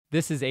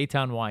This is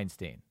Eitan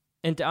Weinstein.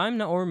 And I'm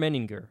Naor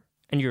Menninger,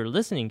 and you're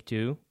listening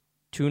to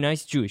Two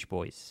Nice Jewish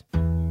Boys.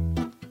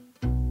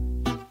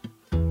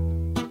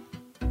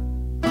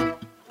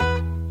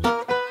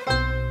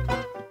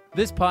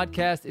 This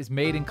podcast is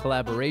made in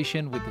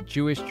collaboration with the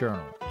Jewish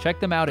Journal. Check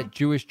them out at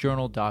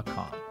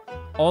jewishjournal.com.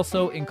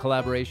 Also in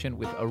collaboration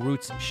with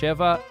Arutz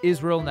Sheva,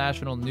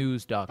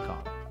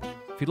 IsraelNationalNews.com.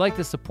 If you'd like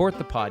to support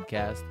the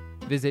podcast,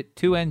 visit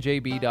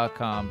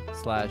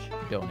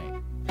 2njb.com/donate.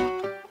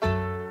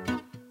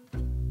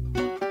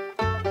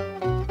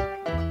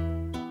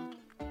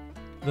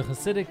 The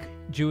Hasidic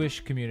Jewish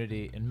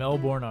community in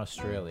Melbourne,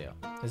 Australia,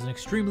 is an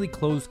extremely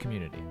closed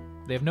community.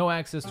 They have no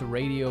access to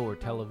radio or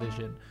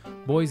television.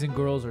 Boys and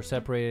girls are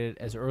separated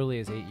as early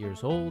as 8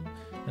 years old,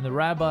 and the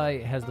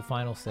rabbi has the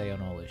final say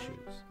on all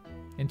issues.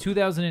 In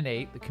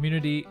 2008, the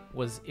community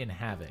was in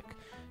havoc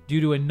due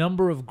to a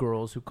number of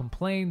girls who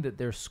complained that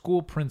their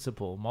school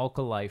principal,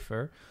 Malka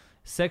Leifer,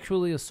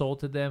 sexually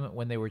assaulted them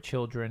when they were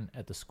children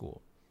at the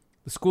school.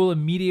 The school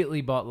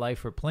immediately bought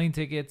Leifer plane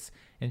tickets,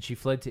 and she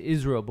fled to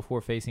Israel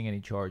before facing any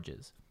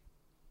charges.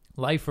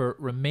 Leifer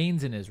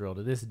remains in Israel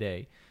to this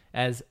day,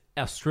 as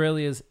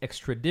Australia's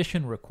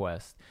extradition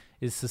request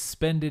is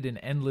suspended in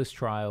endless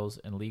trials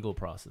and legal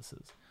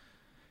processes.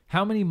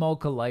 How many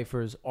Malka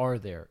Leifers are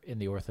there in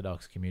the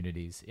Orthodox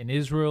communities in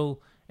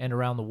Israel and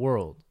around the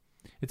world?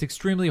 It's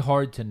extremely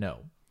hard to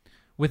know.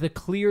 With a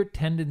clear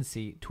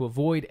tendency to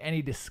avoid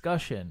any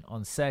discussion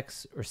on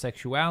sex or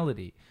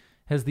sexuality,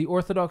 has the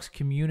Orthodox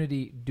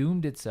community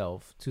doomed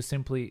itself to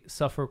simply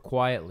suffer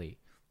quietly,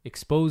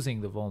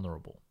 exposing the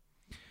vulnerable?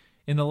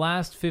 In the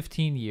last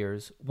 15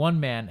 years, one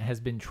man has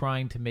been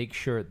trying to make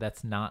sure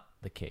that's not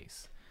the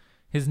case.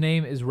 His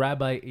name is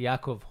Rabbi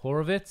Yaakov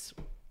Horovitz,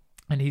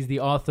 and he's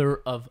the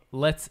author of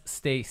Let's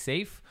Stay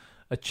Safe,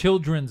 a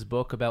children's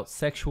book about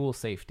sexual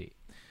safety.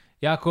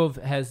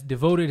 Yaakov has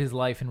devoted his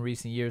life in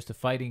recent years to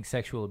fighting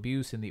sexual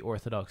abuse in the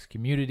Orthodox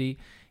community.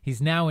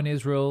 He's now in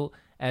Israel,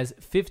 as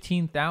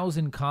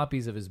 15,000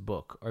 copies of his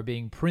book are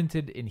being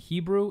printed in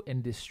Hebrew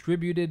and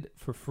distributed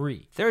for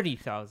free.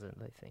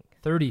 30,000, I think.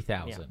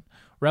 30,000. Yeah.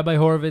 Rabbi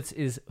Horovitz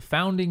is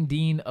founding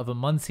dean of a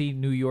Monsey,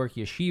 New York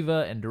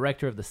yeshiva and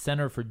director of the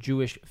Center for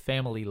Jewish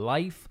Family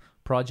Life,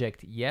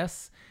 Project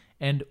Yes.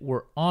 And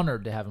we're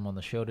honored to have him on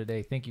the show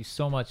today. Thank you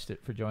so much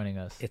for joining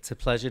us. It's a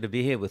pleasure to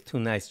be here with two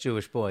nice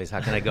Jewish boys.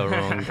 How can I go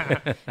wrong?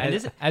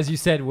 As you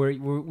said,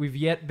 we've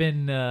yet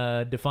been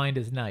defined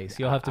as nice.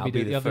 You'll have to I'll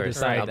be the first.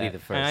 decide I'll that. be the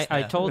first. And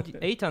I told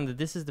Eitan that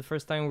this is the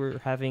first time we're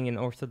having an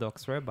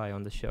Orthodox rabbi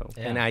on the show.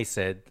 Yeah. And I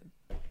said,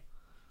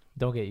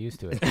 don't get used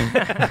to it.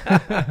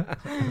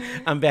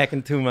 I'm back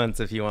in 2 months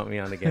if you want me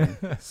on again.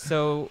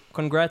 So,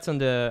 congrats on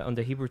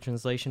the Hebrew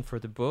translation for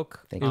the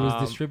book. Thank It you. was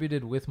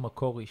distributed with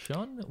Makor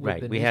Rishon?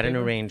 Right. We had an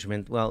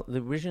arrangement. Well,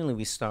 originally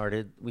we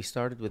started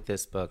with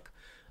this book,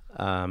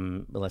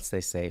 Let's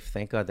Stay Safe.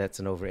 Thank God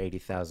that's in over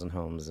 80,000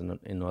 homes in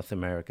North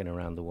America and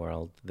around the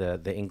world,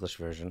 the English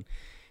version.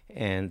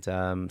 And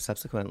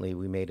subsequently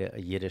we made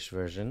a Yiddish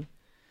version.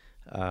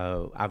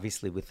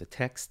 Obviously with the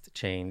text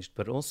changed,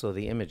 but also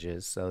the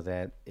images, so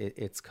that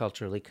it's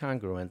culturally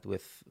congruent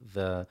with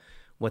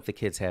what the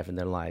kids have in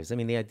their lives. I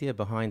mean, the idea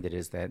behind it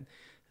is that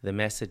the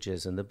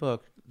messages in the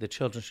book, the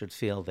children should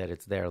feel that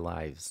it's their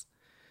lives.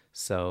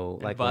 So,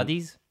 And like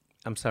bodies?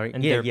 I'm sorry.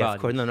 And Yeah, their of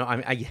course. bodies. No,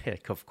 yeah,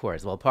 of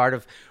course. Well,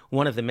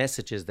 one of the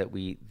messages that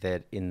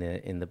in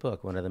the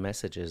book, one of the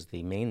messages,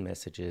 the main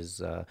messages,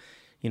 the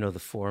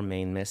four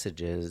main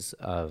messages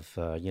of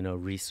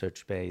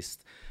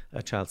research-based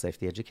child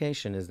safety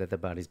education is that the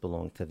bodies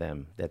belong to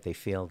them, that they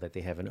feel that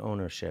they have an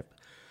ownership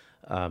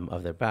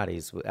of their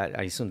bodies.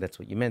 I assume that's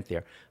what you meant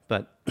there,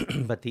 but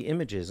but the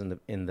images the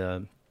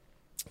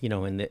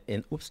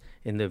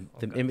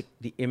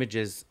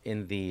images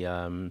in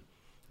the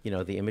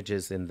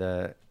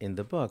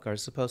book are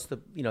supposed to,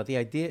 the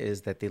idea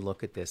is that they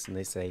look at this and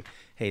they say,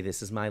 hey,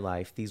 this is my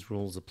life, these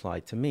rules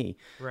apply to me.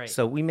 Right.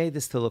 So we made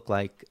this to look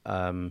like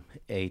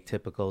a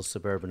typical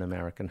suburban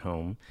American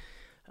home.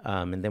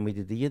 And then we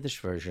did the Yiddish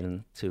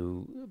version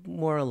to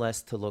more or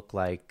less to look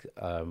like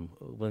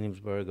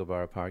Williamsburg or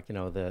Borough Park,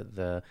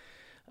 the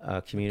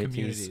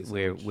communities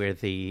where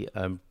the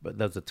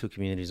those are two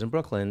communities in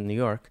Brooklyn, New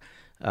York,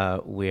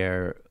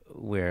 where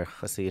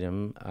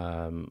Hasidim,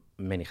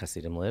 many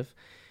Hasidim live.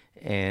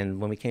 And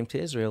when we came to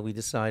Israel, we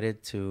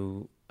decided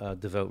to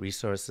devote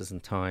resources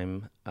and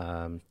time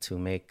to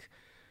make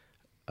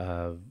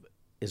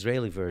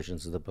Israeli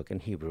versions of the book in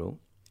Hebrew.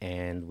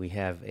 And we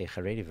have a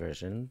Haredi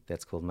version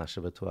that's called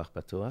Masha Batuach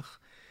Batuach.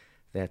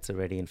 That's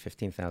already in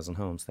 15,000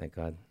 homes, thank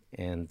God.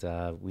 And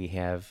we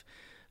have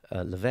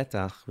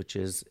Levetach, which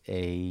is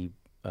a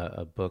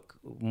book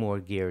more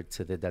geared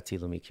to the Dati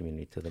Leumi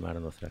community, to the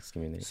modern Orthodox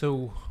community.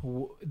 So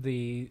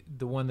the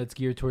one that's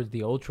geared towards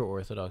the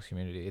ultra-Orthodox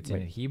community, it's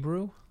in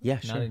Hebrew? Yeah,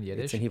 not sure. in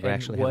Yiddish? It's in Hebrew. I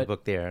actually have a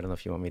book there. I don't know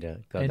if you want me to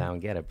go down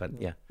and get it, but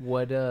yeah.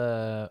 What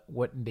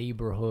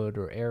neighborhood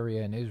or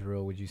area in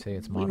Israel would you say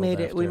it's modeled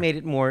after? We made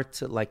it more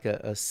to like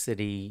a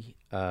city,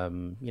 a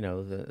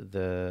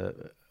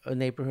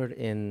neighborhood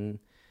in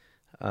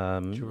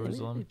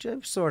Jerusalem?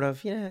 Sort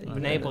of, yeah.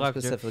 Bnei Brak,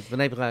 specific.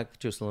 Bnei Brak,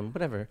 Jerusalem,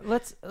 whatever.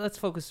 Let's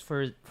focus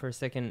for a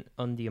second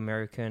on the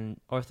American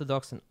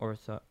Orthodox and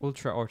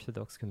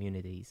ultra-Orthodox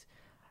communities.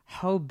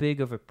 How big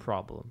of a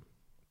problem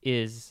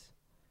is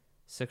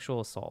sexual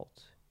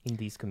assault in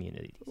these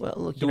communities? Well,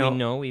 look, Do we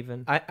know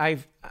even?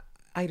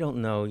 I don't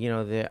know.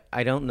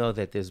 I don't know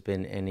that there's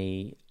been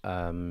any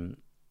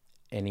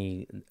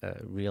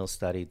real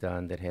study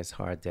done that has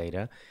hard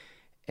data.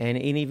 And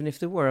even if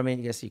there were, I mean,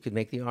 I guess you could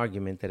make the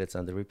argument that it's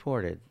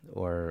underreported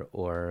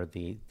or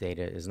the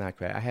data is not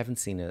correct. I haven't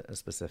seen a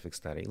specific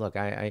study. Look,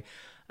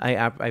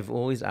 I've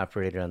always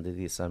operated under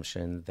the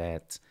assumption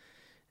that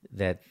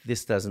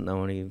this doesn't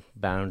know any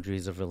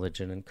boundaries of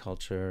religion and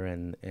culture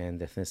and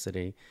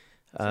ethnicity.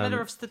 It's a matter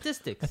of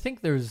statistics. I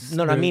think there's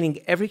No, meaning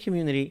every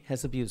community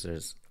has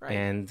abusers,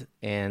 Right.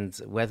 and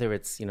whether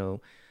it's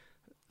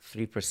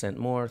 3%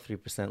 more,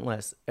 3%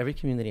 less, every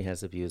community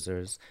has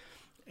abusers,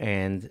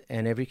 and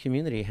every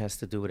community has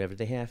to do whatever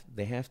they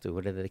have to,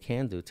 whatever they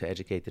can do to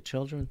educate the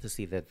children, to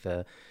see that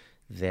the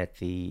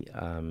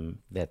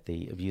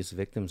abuse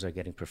victims are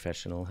getting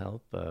professional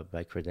help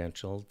by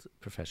credentialed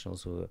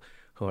professionals who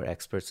are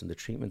experts in the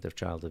treatment of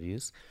child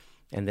abuse,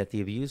 and that the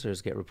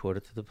abusers get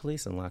reported to the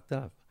police and locked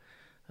up.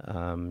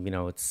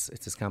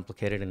 It's as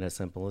complicated and as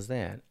simple as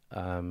that.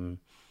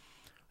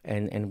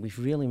 And we've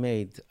really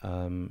made.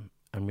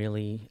 I'm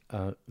really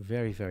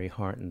very, very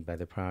heartened by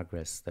the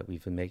progress that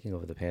we've been making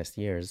over the past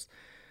years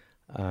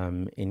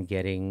in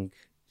getting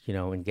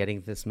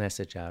this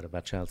message out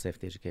about child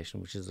safety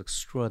education, which is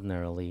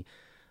extraordinarily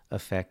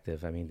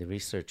effective. I mean, the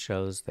research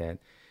shows that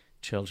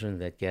children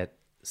that get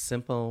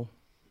simple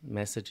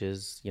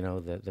messages,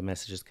 the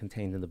messages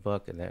contained in the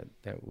book and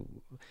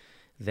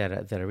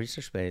that are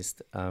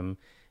research-based,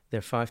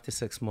 they're 5 to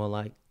 6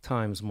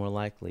 times more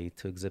likely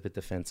to exhibit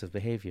defensive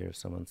behavior if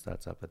someone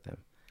starts up at them.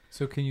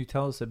 So can you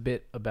tell us a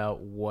bit about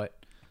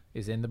what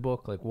is in the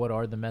book? Like, what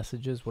are the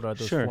messages? What are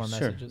those four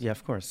messages? Yeah,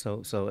 of course.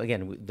 So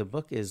again, the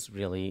book is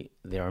really,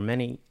 there are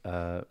many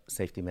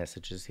safety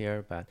messages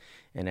here,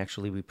 and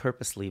actually we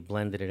purposely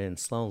blended it in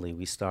slowly.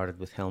 We started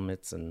with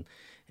helmets and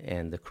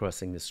the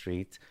crossing the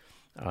street.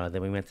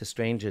 Then we went to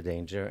stranger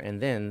danger,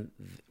 and then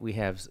we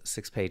have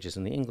 6 pages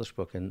in the English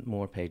book and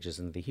more pages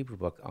in the Hebrew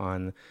book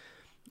on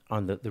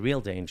the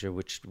real danger,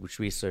 which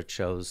research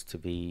shows to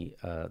be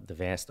the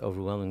vast,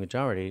 overwhelming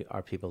majority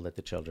are people that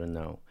the children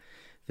know.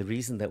 The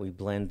reason that we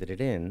blended it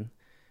in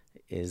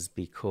is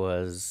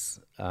because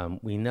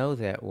we know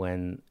that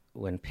when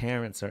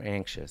parents are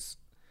anxious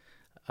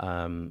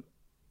and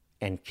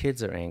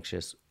kids are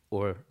anxious,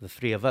 or the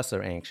 3 of us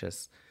are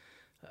anxious,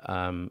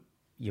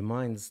 your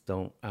minds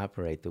don't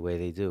operate the way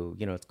they do.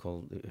 It's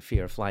called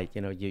fear or flight.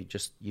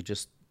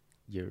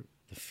 The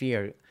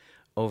fear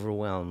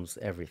overwhelms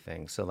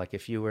everything. So like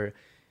if you were,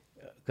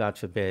 God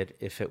forbid,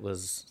 if it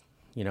was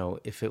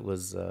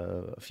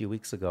a few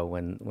weeks ago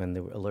when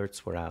the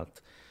alerts were out,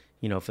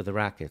 for the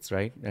rockets,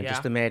 right? And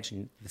just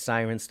imagine the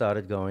sirens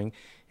started going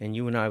and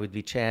you and I would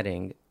be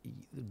chatting.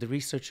 The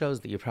research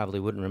shows that you probably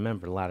wouldn't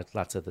remember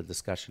lots of the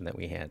discussion that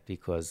we had,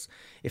 because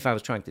if I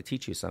was trying to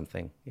teach you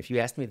something, if you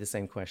asked me the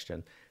same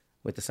question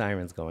with the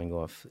sirens going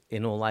off,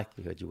 in all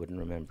likelihood, you wouldn't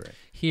remember it.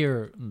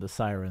 Here, the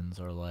sirens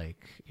are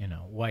like,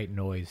 white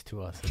noise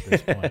to us at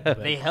this point.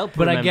 But, they help.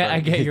 But remember. I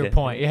get your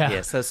point. Yeah.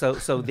 Yeah.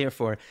 So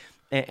therefore,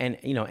 and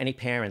any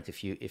parent,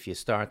 if you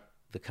start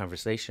the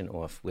conversation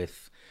off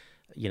with,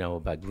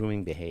 about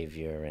grooming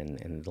behavior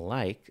and the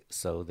like,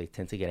 so they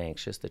tend to get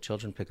anxious. The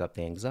children pick up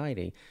the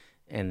anxiety,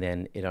 and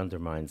then it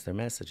undermines their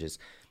messages.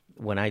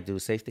 When I do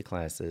safety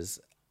classes,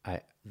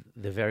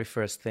 the very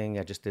first thing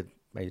I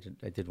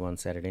did one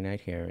Saturday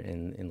night here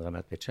in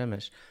Ramat Beit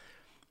Shemesh.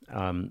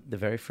 The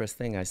very first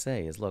thing I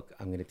say is, look,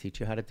 I'm going to teach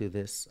you how to do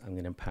this. I'm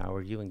going to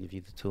empower you and give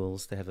you the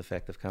tools to have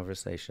effective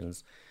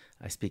conversations.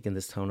 I speak in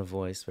this tone of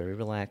voice, very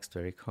relaxed,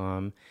 very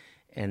calm,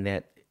 and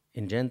that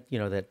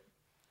that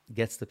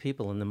gets the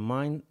people in the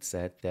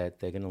mindset that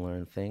they're going to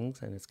learn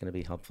things and it's going to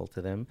be helpful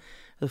to them.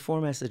 The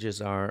 4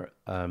 messages are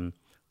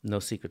no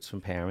secrets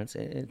from parents.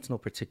 It's no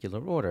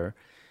particular order.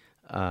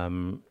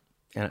 And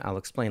I'll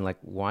explain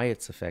why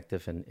it's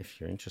effective, and if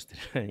you're interested,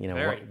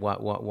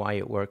 why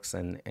it works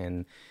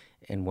and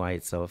why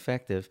it's so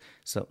effective.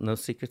 So no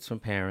secrets from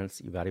parents.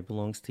 Your body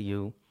belongs to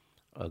you.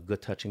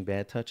 Good touching,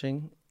 bad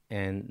touching,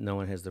 and no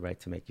one has the right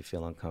to make you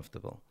feel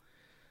uncomfortable.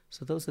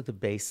 So those are the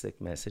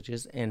basic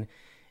messages, and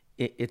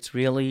it's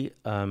really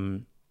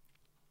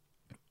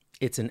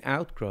it's an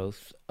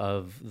outgrowth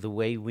of the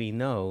way we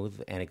know,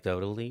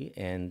 anecdotally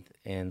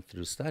and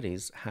through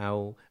studies,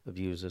 how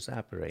abusers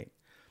operate.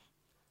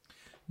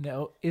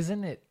 Now,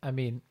 isn't it? I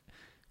mean,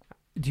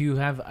 do you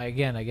have?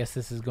 Again, I guess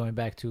this is going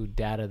back to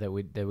data that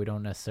we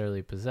don't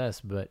necessarily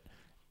possess, but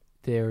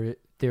there's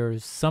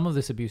some of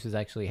this abuse is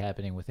actually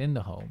happening within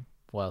the home,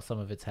 while some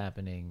of it's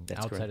happening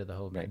outside of the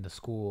home, in the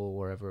school,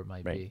 wherever it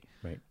might be.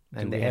 Right.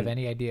 Do we have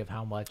any idea of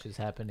how much is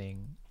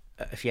happening?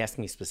 If you ask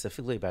me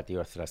specifically about the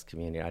Orthodox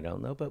community, I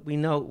don't know, but we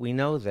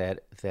know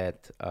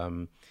that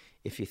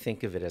if you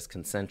think of it as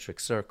concentric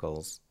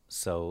circles,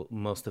 So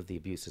most of the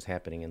abuse is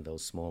happening in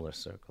those smaller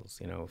circles,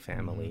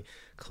 family,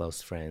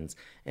 close friends.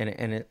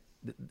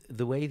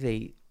 The way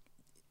they,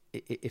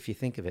 if you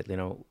think of it,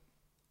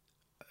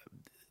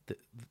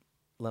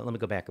 let me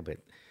go back a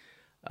bit.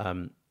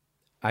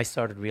 I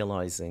started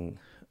realizing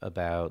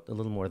about a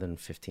little more than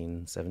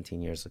 15,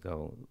 17 years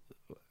ago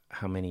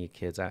how many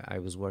kids, I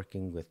was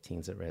working with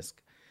teens at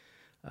risk.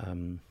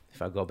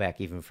 If I go back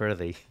even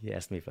further, you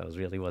asked me if I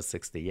was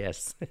 60.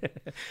 Yes.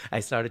 I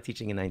started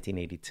teaching in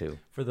 1982.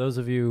 For those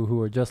of you who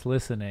are just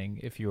listening,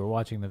 if you were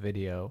watching the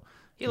video,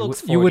 He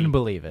looks you 40. wouldn't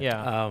believe it.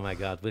 Yeah. Oh my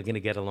God, we're going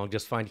to get along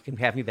just fine. You can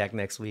have me back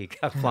next week.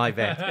 I'll fly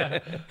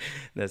back.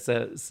 No,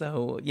 so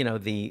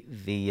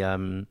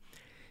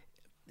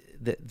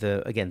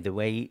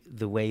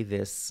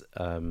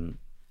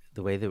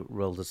the way they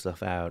roll this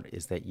stuff out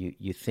is that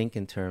you think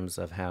in terms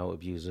of how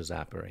abusers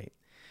operate.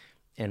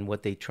 And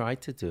what they try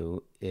to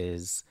do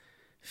is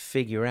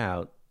figure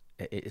out,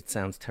 it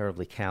sounds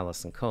terribly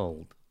callous and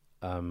cold,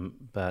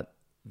 but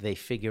they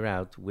figure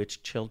out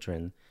which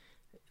children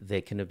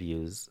they can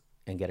abuse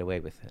and get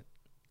away with it.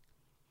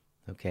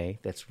 Okay?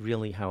 That's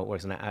really how it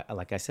works. And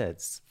like I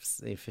said,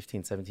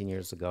 15, 17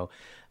 years ago,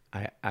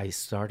 I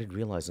started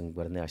realizing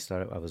I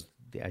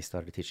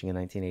started teaching in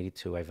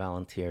 1982. I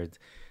volunteered.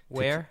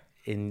 Where?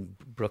 In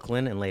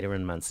Brooklyn and later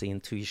in Monsey,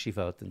 in two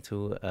yeshivot, in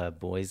two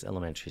boys'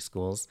 elementary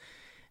schools.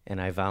 And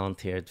I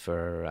volunteered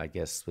for, I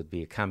guess, would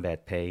be a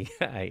combat pay,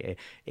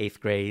 8th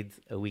grade,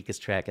 a week as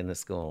track in the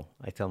school.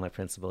 I tell my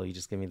principal, you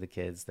just give me the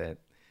kids that,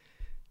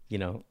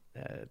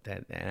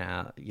 that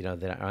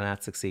are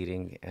not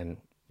succeeding, and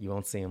you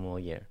won't see them all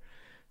year,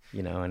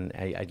 and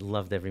I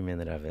loved every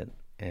minute of it.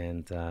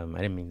 And I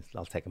didn't mean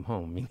I'll take them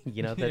home.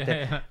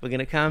 That we're going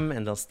to come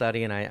and they'll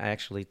study. And I have,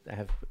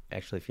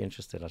 if you're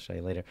interested, I'll show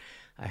you later.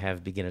 I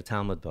have beginner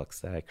Talmud books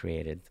that I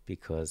created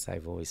because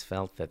I've always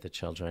felt that the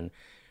children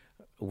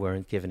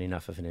weren't given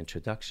enough of an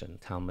introduction.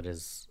 Talmud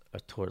is a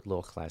taught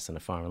law class in a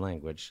foreign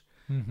language,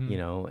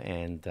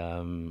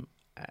 and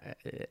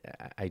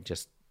I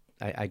just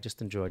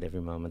enjoyed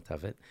every moment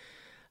of it.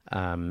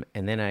 And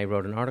then I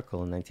wrote an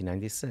article in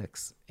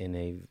 1996 in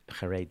a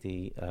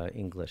Haredi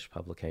English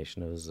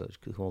publication. It was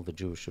called The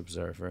Jewish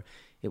Observer.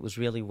 It was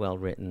really well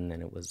written,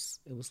 and it was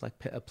like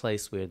a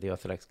place where the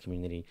Orthodox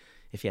community,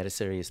 if you had a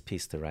serious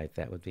piece to write,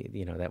 that would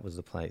be, that was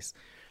the place.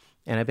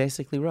 And I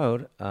basically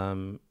wrote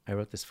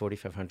this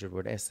 4,500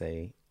 word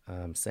essay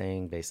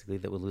saying basically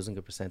that we're losing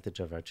a percentage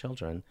of our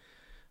children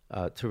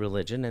to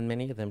religion, and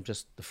many of them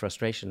just the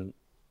frustration,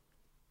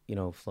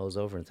 flows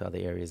over into other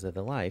areas of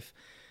their life.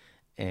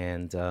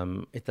 And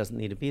it doesn't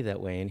need to be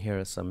that way. And here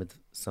are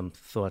some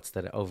thoughts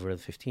that over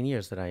the 15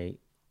 years that I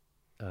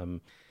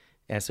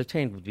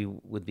ascertained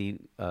would be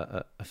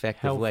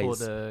effective Helpful ways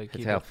to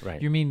keep help. it.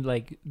 Right. You mean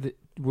like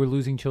we're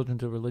losing children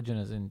to religion,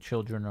 as in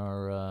children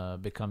are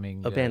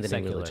becoming abandoning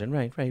secular. religion,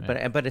 right?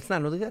 Yeah. But it's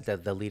not only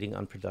that they're leading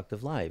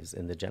unproductive lives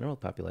in the general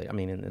population. I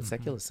mean, in the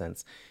secular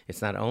sense,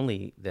 it's not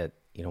only that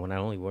we're not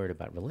only worried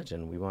about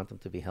religion. We want them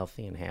to be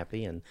healthy and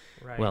happy and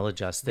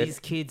well-adjusted. These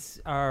kids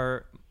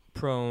are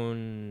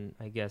prone,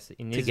 I guess,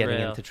 in Israel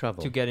getting into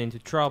trouble. To get into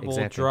trouble,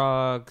 Exactly.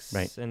 drugs,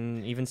 Right.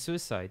 and even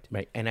suicide.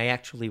 Right. And I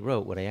actually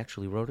wrote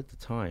at the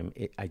time.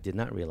 I did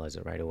not realize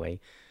it right away,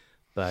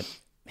 but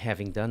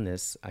having done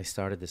this, I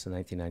started this in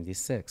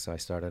 1996. So I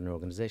started an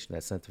organization,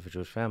 that Center for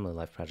Jewish Family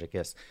Life Project.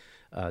 Yes,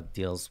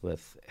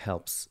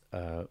 helps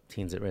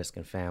teens at risk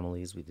and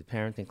families. We did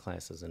parenting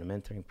classes and a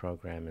mentoring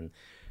program, and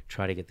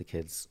try to get the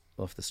kids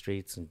off the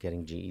streets and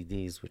getting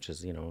GEDs, which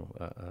is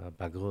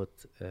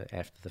bagrut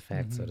after the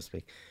fact, so to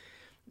speak.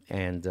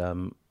 And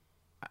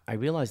I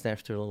realized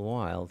after a little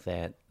while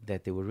that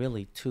there were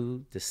really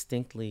two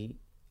distinctly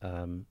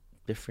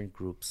different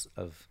groups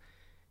of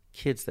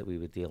kids that we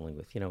were dealing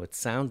with. It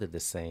sounded the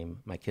same.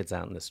 My kids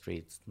out in the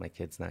streets, my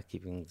kids not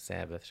keeping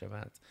Sabbath,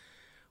 Shabbat,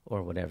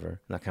 or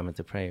whatever, not coming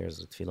to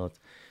prayers or tefillot.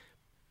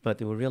 But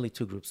there were really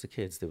two groups of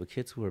kids. There were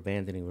kids who were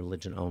abandoning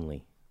religion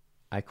only.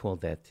 I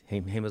called that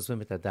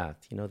Hemazvim et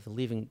Hadat. They're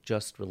leaving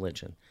just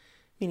religion,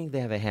 meaning they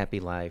have a happy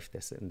life.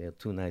 They're sitting there,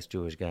 two nice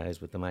Jewish guys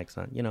with the mics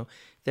on.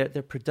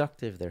 They're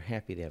productive. They're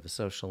happy. They have a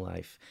social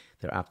life.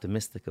 They're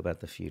optimistic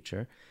about the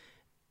future.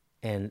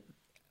 And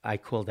I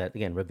call that,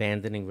 again,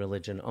 abandoning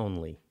religion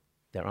only.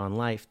 They're on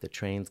life. The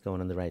train's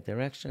going in the right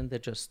direction. They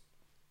just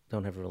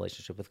don't have a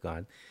relationship with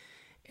God.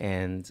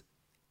 And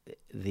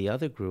the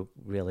other group,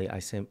 really, I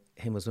say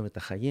Hemazvim et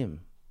Chayim.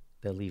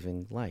 They're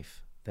leaving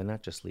life. They're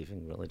not just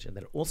leaving religion.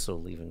 They're also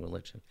leaving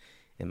religion.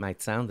 It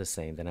might sound the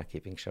same. They're not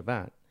keeping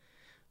Shabbat.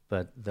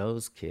 But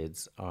those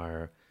kids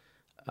are,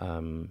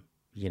 not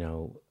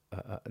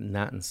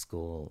in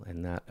school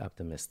and not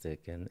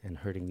optimistic and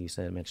hurting. You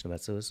mentioned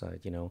about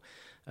suicide.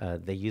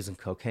 They're using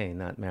cocaine,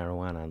 not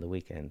marijuana on the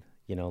weekend.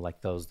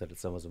 Like those that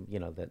it's almost,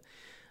 that.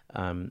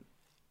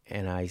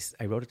 And I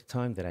wrote at the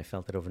time that I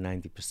felt that over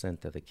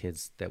 90% of the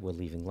kids that were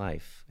leaving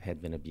life had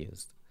been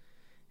abused.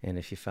 And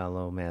if you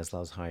follow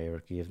Maslow's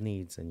hierarchy of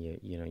needs, and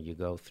you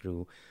go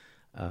through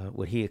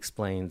what he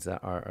explains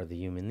are the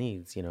human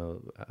needs,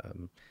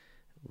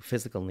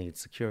 physical needs,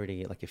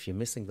 security. Like if you're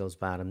missing those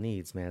bottom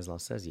needs, Maslow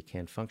says you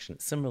can't function.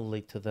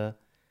 Similarly to the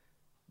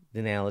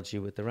analogy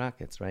with the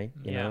rockets, right?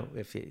 You Yeah. know,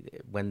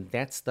 when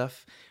that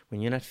stuff,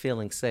 when you're not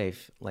feeling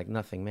safe, like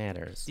nothing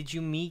matters. Did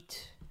you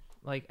meet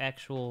like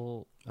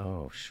actual?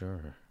 Oh,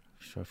 sure,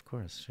 of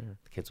course, sure.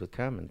 The kids would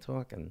come and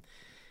talk, and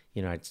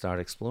you know, I'd start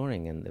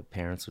exploring, and the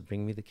parents would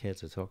bring me the kids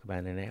to talk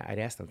about it, and I'd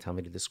ask them, tell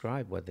me to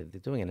describe what they're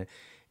doing,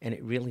 and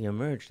it really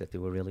emerged that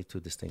there were really two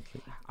distinct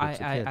groups of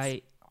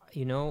kids.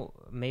 You know,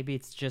 maybe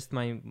it's just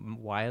my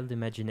wild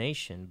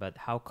imagination, but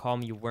how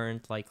come you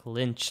weren't like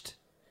lynched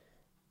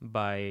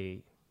by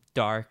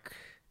dark,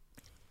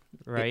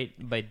 right?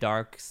 By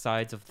dark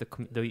sides of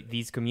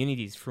these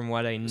communities? From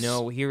what I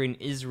know, here in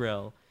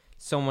Israel,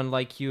 someone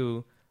like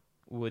you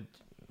would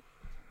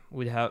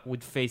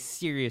face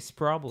serious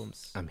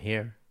problems. I'm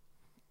here.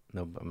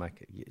 No, but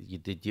Mike,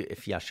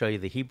 I'll show you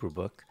the Hebrew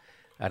book.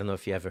 I don't know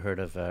if you ever heard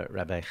of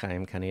Rabbi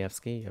Chaim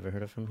Kanievsky. Ever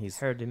heard of him?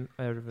 Heard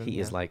of him. He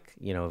is like,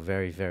 you know, a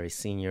very, very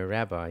senior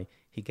rabbi.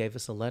 He gave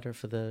us a letter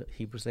for the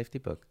Hebrew safety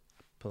book.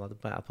 I'll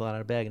pull out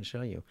our bag and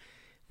show you.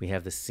 We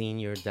have the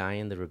senior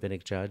Dayan, the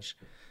rabbinic judge.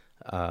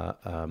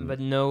 But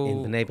no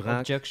in Bnei Brak.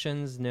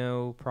 objections,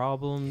 no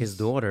problems. His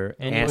daughter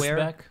Anywhere?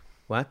 Pushback?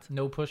 What?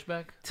 No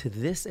pushback? To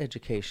this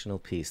educational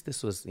piece,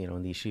 this was, you know,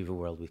 in the yeshiva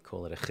world, we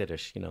call it a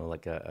chiddush, you know,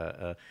 like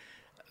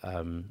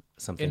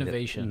something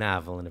Innovation.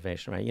 novel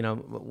innovation, right? You know,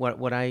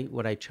 what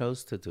I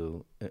chose to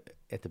do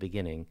at the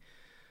beginning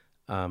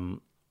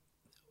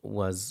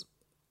was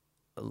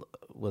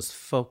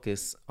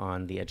focus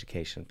on the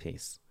education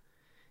piece,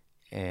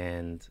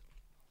 and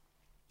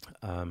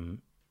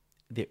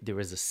there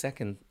is a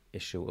second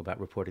issue about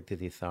reporting to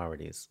the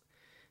authorities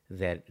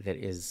that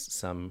is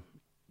some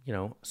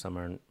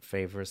are in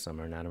favor, some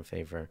are not in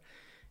favor.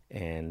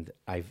 And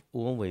I've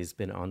always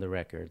been on the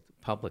record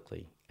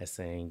publicly as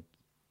saying,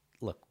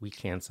 look, we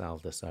can't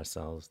solve this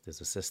ourselves.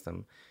 There's a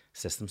system.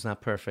 System's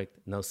not perfect.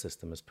 No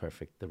system is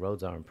perfect. The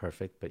roads aren't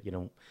perfect, but you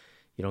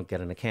don't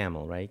get on a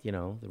camel, right? You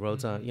know, the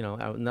roads are, you know,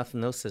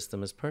 no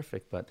system is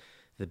perfect, but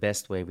the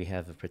best way we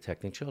have of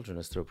protecting children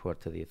is to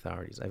report to the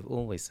authorities. I've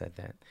always said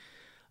that.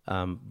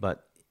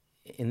 But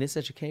in this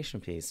education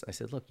piece, I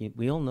said, look,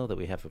 we all know that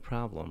we have a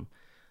problem.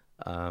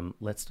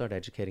 Let's start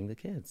educating the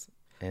kids.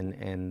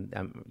 And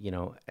you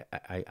know,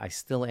 I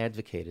still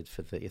advocated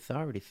for the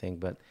authority thing,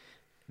 but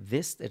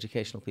this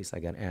educational piece, I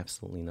got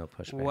absolutely no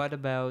pushback. What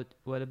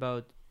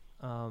about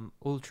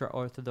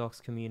ultra-Orthodox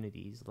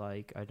communities,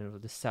 like, I don't know,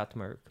 the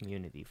Satmar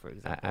community, for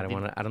example? I don't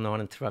want to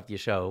interrupt your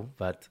show,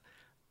 but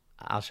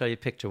I'll show you a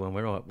picture when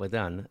we're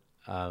done.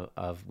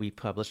 We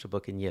published a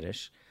book in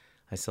Yiddish.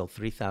 I sold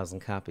 3,000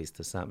 copies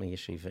to Satmar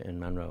Yeshiva in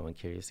Monroe and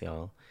Kiryas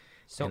Yoel.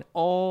 So And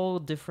all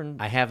different.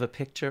 I have a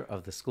picture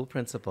of the school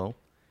principal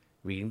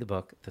reading the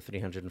book to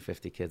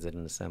 350 kids at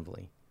an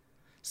assembly.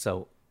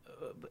 So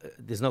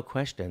there's no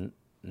question,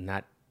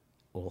 not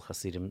all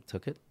Hasidim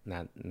took it.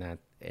 Not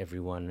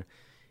everyone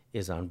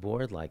is on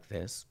board like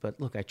this. But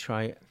look,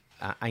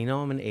 I know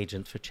I'm an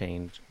agent for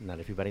change. Not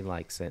everybody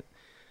likes it.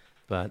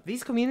 But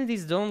These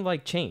communities don't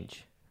like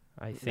change.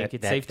 I think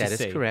it's safe to say.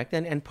 that is correct.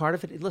 And part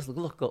of it, listen,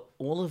 look,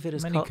 all of it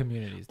is... Many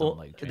communities don't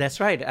like change. That's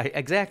right.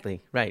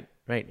 Exactly. Right.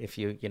 If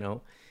he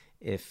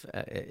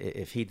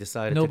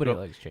decided Nobody to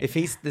grow, likes change. if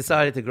he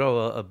decided to grow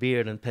a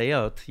beard and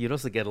peyot, you'd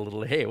also get a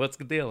little, hey, what's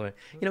the deal? You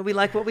know, we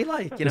like what we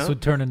like, you This know?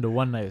 would turn into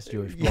one nice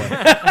Jewish boy.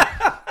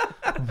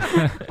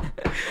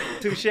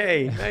 Touche.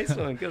 Nice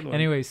one. Good one.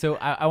 Anyway, so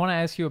I want to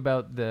ask you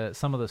about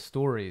some of the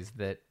stories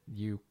that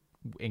you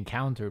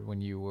encountered when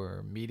you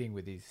were meeting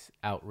with these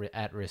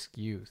at-risk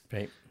youth.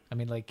 Right. I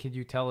mean, like, could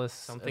you tell us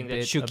Something a that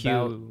bit shook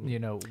about,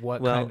 you?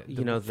 what Well, kind of,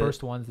 you know, the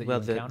first ones that you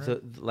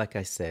encountered? like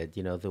I said,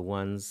 you know, the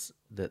ones,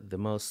 the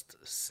most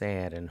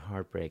sad and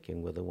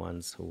heartbreaking were the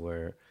ones who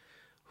were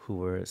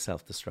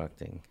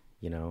self-destructing,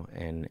 you know,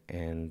 and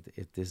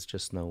there's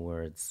just no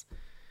words.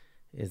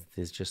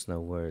 There's just no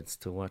words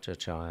to watch a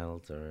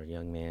child or a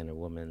young man or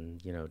woman,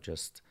 you know,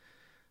 just,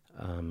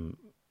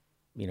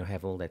 you know,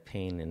 have all that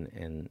pain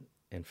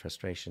and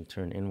frustration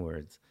turn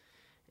inwards.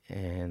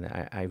 And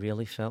I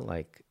really felt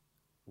like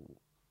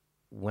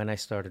when I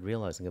started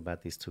realizing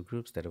about these two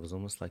groups that it was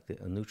almost like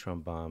a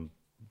neutron bomb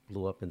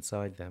blew up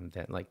inside them,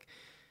 that like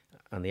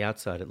on the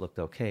outside it looked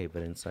okay,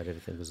 but inside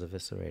everything was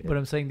eviscerated. But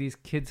I'm saying these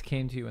kids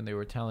came to you and they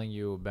were telling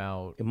you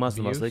about It must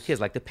abuse? mostly the kids.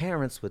 Like the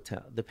parents would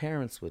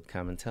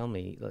come and tell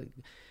me, like,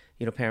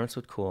 you know, parents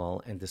would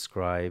call and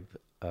describe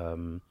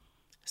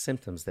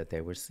symptoms that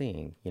they were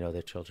seeing. You know,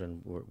 their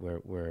children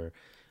were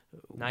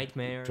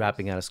Nightmares.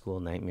 dropping out of school,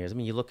 nightmares. I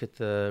mean, you just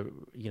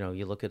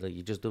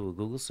do a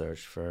Google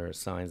search for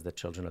signs that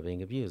children are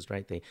being abused,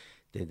 right? They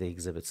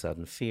exhibit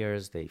sudden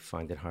fears. They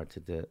find it hard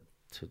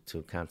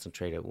to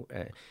concentrate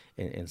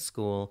in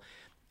school.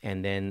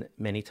 And then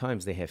many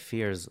times they have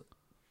fears,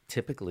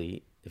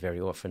 typically,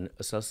 very often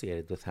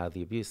associated with how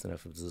the abuse, and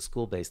if it's a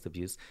school-based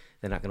abuse,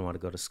 they're not going to want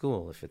to go to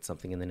school. If it's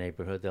something in the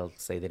neighborhood, they'll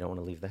say they don't want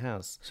to leave the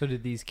house. So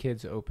did these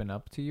kids open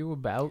up to you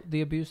about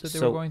the abuse that they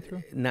were going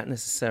through? Not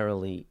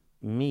necessarily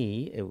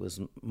me, it was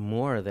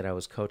more that I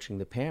was coaching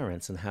the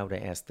parents and how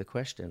to ask the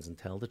questions and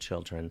tell the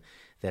children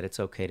that it's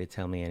okay to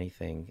tell me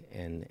anything,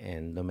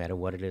 and no matter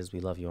what it is, we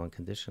love you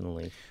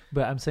unconditionally.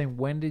 But I'm saying,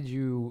 when did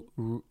you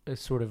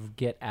sort of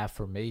get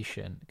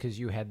affirmation? Because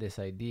you had this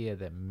idea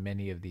that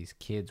many of these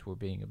kids were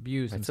being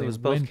abused. And so it was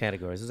both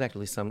categories. There's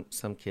actually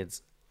some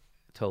kids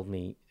told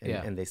me,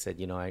 and they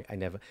said,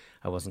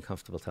 I wasn't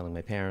comfortable telling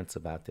my parents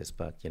about this,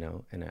 but,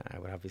 and I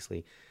would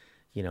obviously,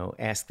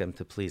 ask them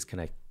to please, can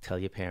I tell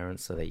your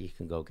parents so that you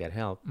can go get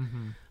help?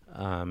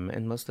 Mm-hmm.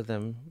 And most of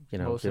them,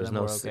 Most there's of them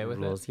no were okay with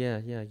rules.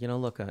 it? Yeah.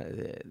 Look,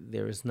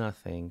 there is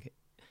nothing.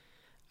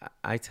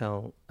 I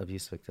tell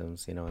abuse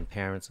victims, and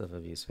parents of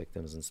abuse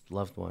victims and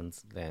loved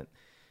ones, that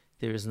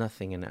there is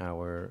nothing in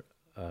our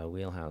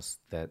wheelhouse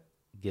that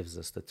gives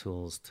us the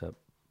tools to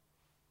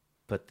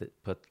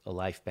put a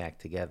life back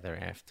together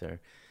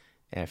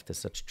after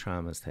such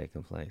trauma has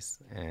taken place.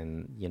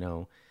 And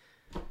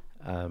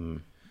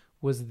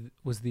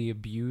was the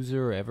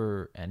abuser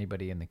ever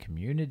anybody in the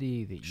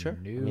community that you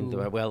knew?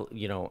 I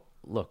mean,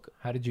 look.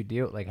 How did you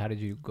deal? Like, how did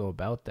you go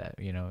about that?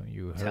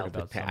 You heard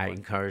about I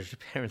encouraged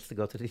parents to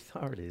go to the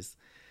authorities,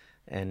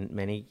 and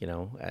many,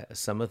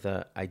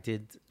 I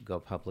did go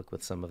public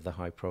with some of the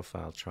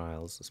high-profile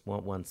trials.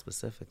 One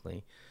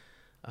specifically,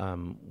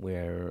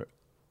 where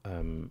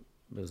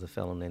there was a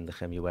fellow named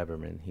Nehemiah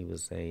Weberman. He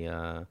was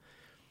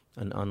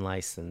an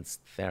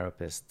unlicensed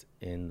therapist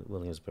in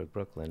Williamsburg,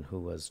 Brooklyn, who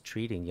was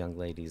treating young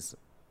ladies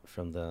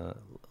from the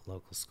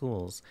local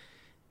schools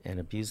and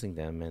abusing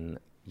them. And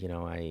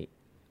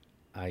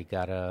I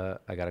got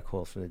a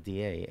call from the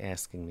DA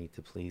asking me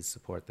to please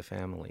support the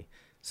family,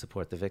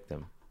 support the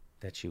victim.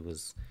 That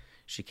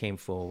she came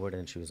forward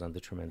and she was under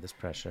tremendous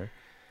pressure.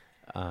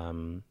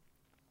 And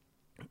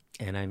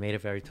I made a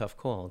very tough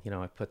call.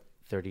 I put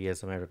 30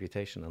 years of my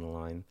reputation on the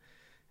line,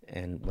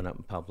 and went up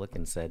in public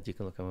and said, you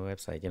can look on my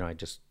website. I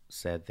just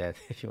said that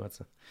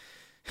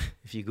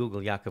if you Google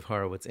Yaakov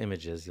Horowitz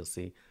images, you'll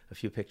see a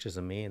few pictures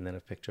of me and then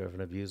a picture of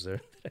an abuser.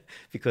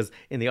 Because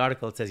in the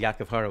article it says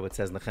Yaakov Horowitz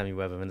says Nehemiah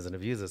Weberman is an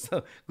abuser.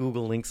 So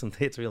Google links him.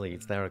 It's really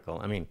hysterical.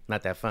 I mean,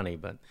 not that funny,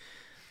 but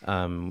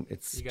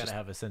it's you got to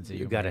have a sense of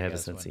humor. You got to have a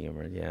sense of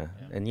humor, yeah.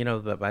 And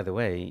but by the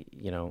way,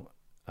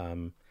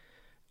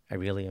 I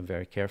really am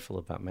very careful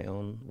about my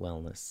own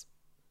wellness.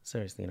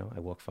 Seriously, I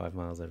walk 5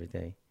 miles every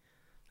day.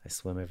 I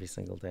swim every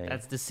single day.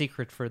 That's the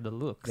secret for the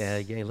looks.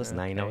 Yeah. Listen,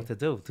 I know what to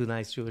do. 2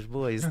 nice Jewish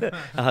boys.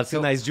 I'll have 2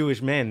 nice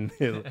Jewish men.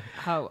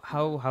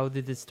 How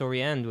did the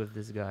story end with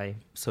this guy?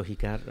 So he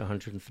got a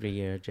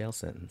 103-year jail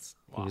sentence.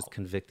 Wow. He was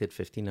convicted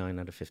 59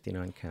 out of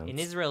 59 counts. In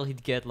Israel,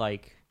 he'd get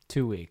like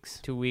 2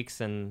 weeks. 2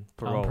 weeks and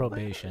parole. On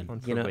probation.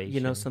 On probation. You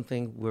know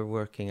something? We're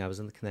working. I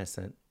was in the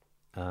Knesset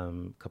a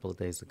couple of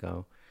days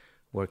ago,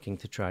 working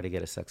to try to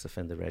get a sex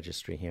offender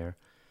registry here.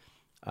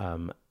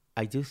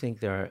 I do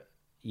think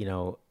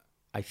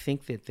I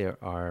think that there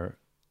are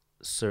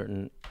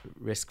certain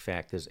risk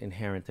factors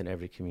inherent in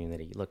every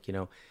community. Look,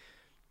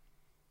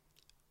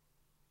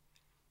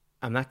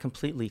 I'm not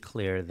completely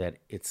clear that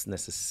it's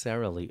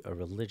necessarily a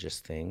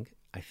religious thing.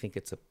 I think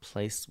it's a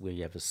place where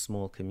you have a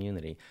small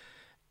community.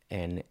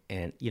 And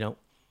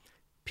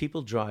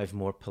people drive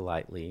more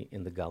politely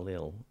in the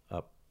Galil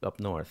up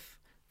north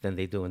than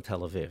they do in Tel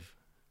Aviv,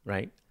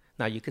 right?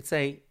 Now, you could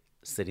say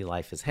city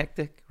life is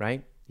hectic,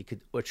 right? You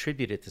could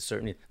attribute it to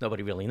certain.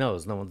 Nobody really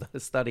knows. No one done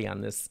a study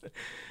on this,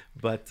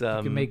 but you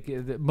can make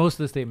most of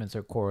the statements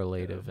are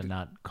correlative and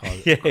not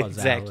causality.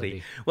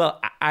 Exactly.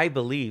 Well, I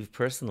believe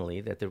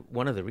personally that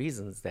one of the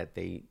reasons that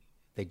they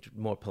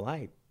more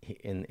polite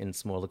in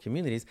smaller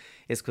communities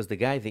is because the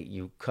guy that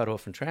you cut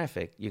off in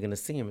traffic, you're going to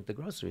see him at the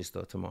grocery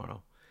store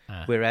tomorrow.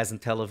 Whereas in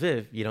Tel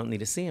Aviv, you don't need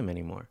to see him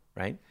anymore,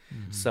 right?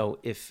 Mm-hmm. So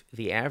if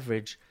the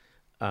average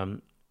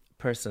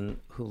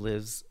person who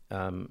lives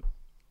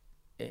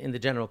in the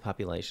general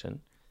population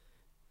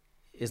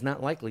is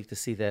not likely to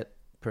see that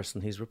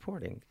person he's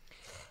reporting.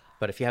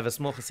 But if you have a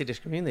small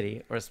Hasidic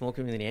community or a small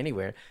community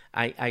anywhere,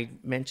 I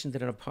mentioned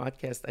it in a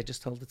podcast. I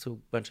just told it to a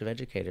bunch of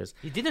educators.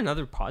 You did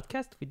another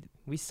podcast?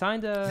 We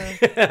signed a...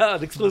 the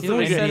exclusive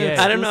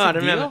I don't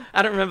know.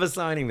 I don't remember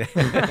signing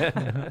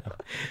that.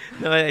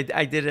 No,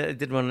 I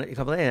did one a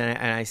couple of days,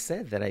 and I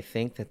said that I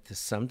think that to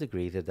some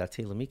degree the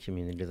Dati Leumi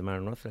community, the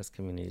modern Orthodox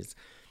communities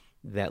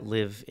that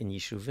live in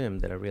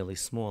Yeshuvim that are really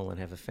small and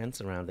have a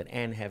fence around it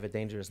and have a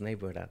dangerous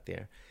neighborhood out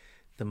there,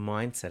 the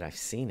mindset, I've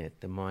seen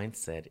it, the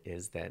mindset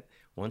is that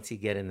once you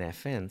get in that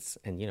fence,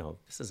 and,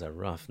 this is a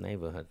rough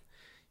neighborhood.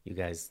 You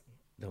guys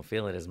don't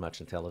feel it as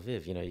much in Tel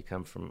Aviv. You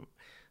come from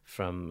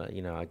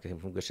I came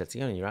from Gush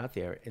Etzion, and you're out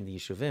there in the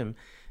Yeshuvim,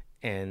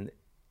 and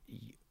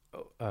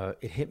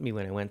it hit me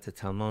when I went to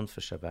Talmon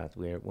for Shabbat,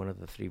 where one of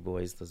the 3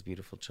 boys, those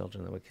beautiful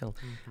children that were killed,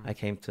 I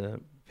came to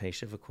pay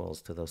Shiva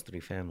calls to those 3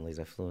 families.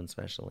 I flew in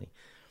specially.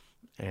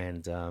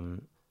 And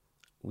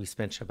we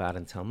spent Shabbat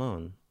in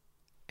Talmon,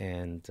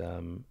 and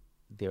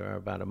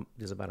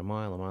there's about a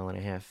mile and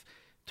a half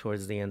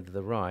towards the end of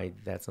the ride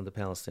that's under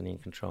Palestinian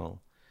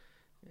control.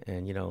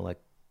 And,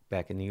 like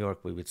back in New York,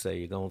 we would say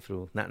you're going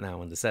through, not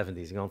now in the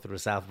 70s, you're going through the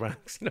South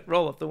Bronx,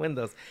 roll up the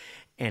windows.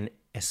 And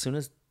as soon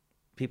as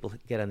people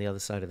get on the other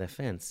side of that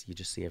fence, you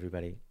just see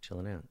everybody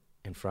chilling out.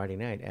 And Friday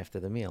night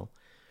after the meal,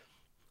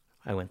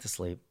 I went to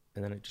sleep,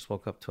 and then I just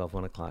woke up 12,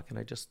 1 o'clock, and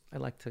I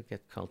like to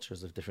get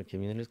cultures of different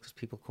communities because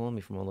people call me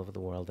from all over the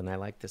world, and I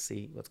like to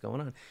see what's going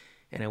on.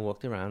 And I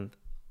walked around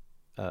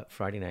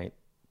Friday night,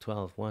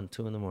 12, 1,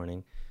 2 in the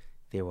morning.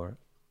 There were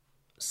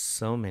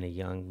so many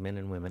young men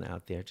and women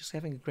out there just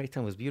having a great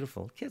time. It was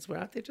beautiful. Kids were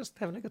out there just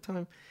having a good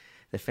time.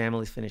 The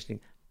families finishing.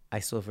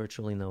 I saw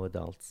virtually no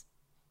adults.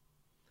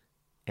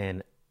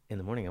 And in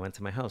the morning, I went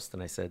to my host,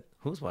 and I said,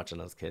 who's watching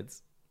those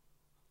kids?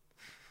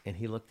 And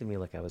he looked at me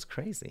like I was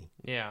crazy.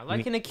 Yeah,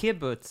 like in a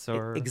kibbutz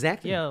or...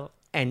 Exactly. Yeah.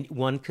 And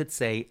one could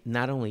say,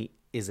 not only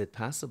is it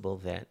possible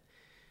that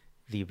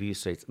the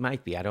abuse rates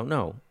might be, I don't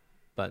know,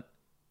 but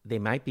they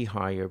might be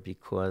higher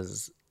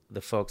because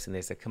the folks, and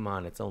they say, come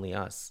on, it's only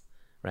us,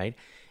 right?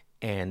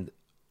 And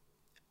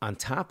on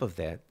top of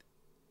that,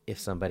 if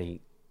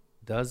somebody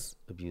does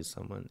abuse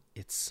someone,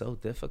 it's so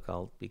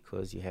difficult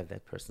because you have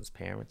that person's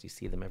parents, you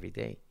see them every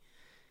day.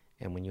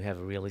 And when you have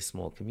a really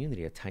small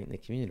community, a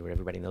tight-knit community where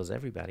everybody knows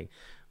everybody,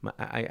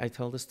 I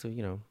told this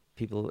to,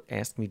 people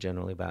ask me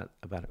generally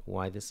about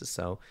why this is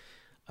so.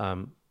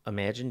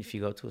 Imagine if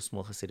you go to a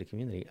small Hasidic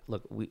community.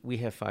 Look, we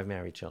have 5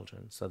 married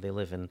children. So they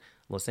live in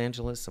Los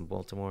Angeles and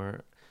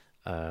Baltimore,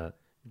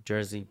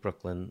 Jersey,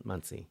 Brooklyn,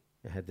 Muncie.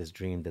 I had this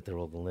dream that they're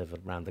all going to live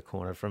around the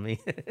corner from me.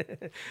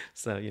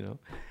 So,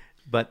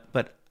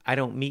 but I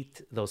don't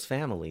meet those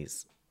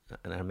families.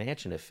 And I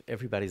imagine if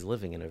everybody's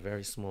living in a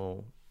very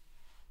small...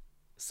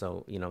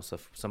 So, so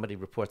if somebody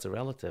reports a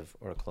relative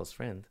or a close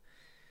friend,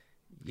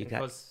 you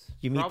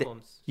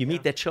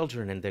meet their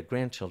children and their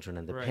grandchildren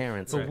and their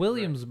parents. But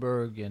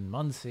Williamsburg and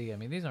Muncie, I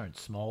mean, these aren't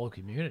small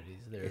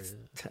communities.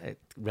 They're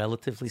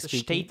relatively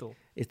speaking. Shtetl.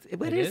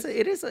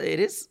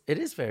 It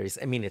is very.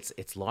 I mean,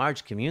 it's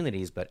large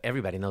communities, but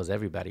everybody knows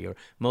everybody, or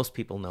most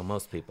people know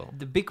most people.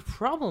 The big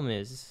problem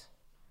is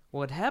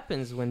what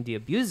happens when the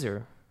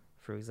abuser,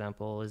 for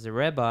example, is a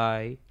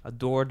rabbi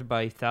adored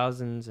by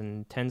thousands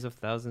and tens of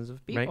thousands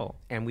of people.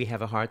 Right? And we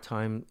have a hard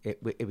time.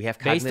 We have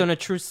based on a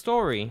true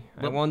story.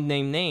 I won't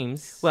name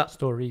names. Well,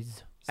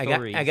 stories. I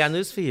got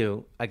news for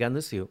you.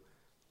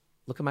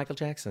 Look at Michael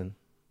Jackson,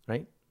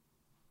 right?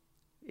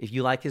 If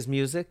you like his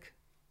music,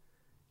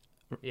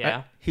 yeah,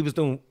 right? He was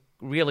doing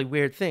really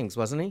weird things,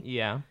 wasn't he?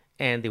 Yeah.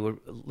 And there were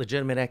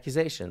legitimate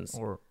accusations.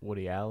 Or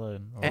Woody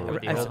Allen, or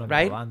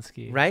right?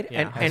 Polanski. Right?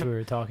 Yeah. And we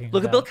were talking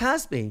look about. at Bill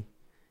Cosby.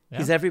 Yeah.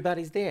 He's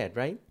everybody's dad,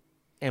 right?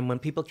 And when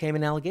people came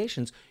in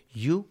allegations,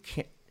 you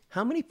can't...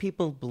 How many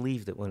people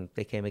believed it when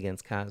they came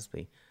against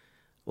Cosby?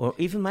 Or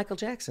even Michael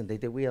Jackson. They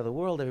did We Are the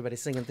World, everybody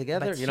singing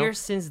together. But here,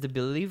 since the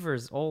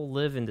believers all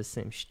live in the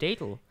same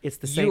shtetl, it's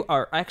the same. You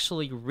are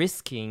actually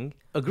risking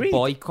Agreed.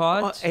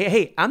 boycott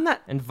hey, I'm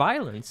not... and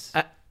violence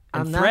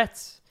and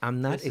threats.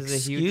 I'm not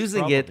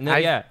excusing it.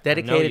 I've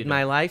dedicated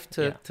my life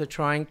to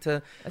trying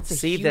to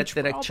see that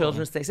our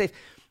children stay safe.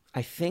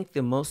 I think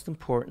the most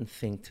important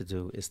thing to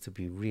do is to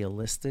be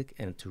realistic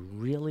and to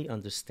really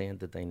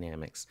understand the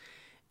dynamics.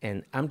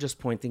 And I'm just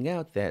pointing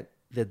out that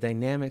the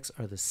dynamics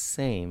are the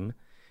same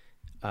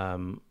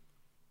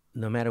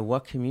no matter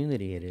what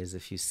community it is.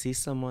 If you see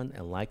someone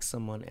and like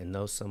someone and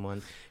know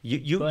someone,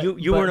 you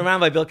weren't around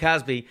by Bill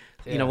Cosby,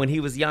 when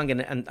he was young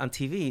and on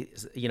TV,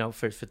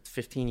 for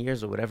 15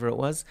 years or whatever it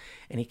was,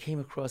 and he came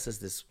across as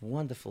this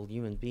wonderful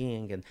human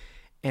being,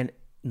 and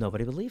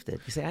nobody believed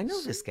it. You say, I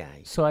know this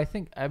guy. So I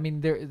think,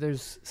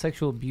 there's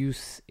sexual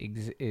abuse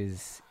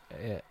is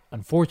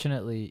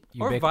unfortunately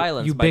or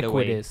violence,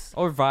 ubiquitous.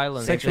 By the way. Or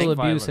violence. Sexual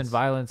abuse and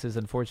violence is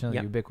unfortunately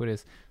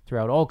ubiquitous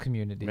throughout all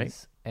communities.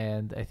 Right.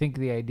 And I think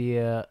the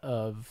idea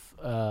of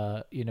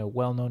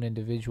well-known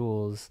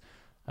individuals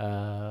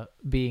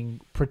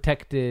being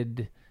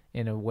protected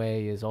in a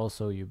way is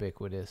also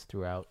ubiquitous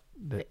throughout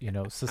the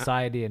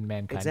society and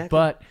mankind. Exactly.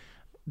 But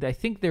I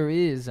think there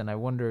is, and I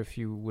wonder if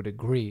you would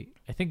agree,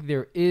 I think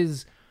there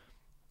is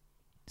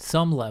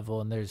some level,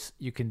 and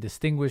you can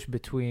distinguish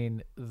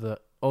between the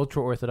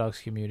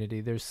ultra-Orthodox community.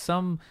 There's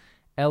some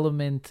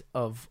element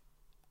of,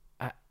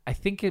 I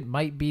think it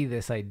might be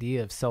this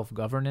idea of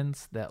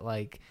self-governance that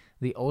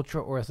the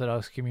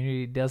ultra-Orthodox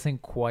community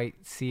doesn't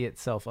quite see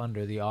itself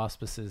under the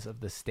auspices of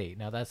the state.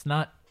 Now, that's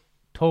not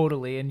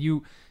totally, and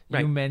you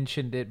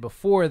mentioned it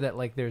before that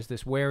there's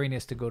this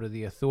wariness to go to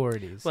the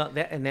authorities. Well,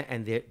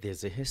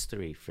 there's a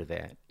history for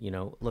that.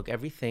 Look,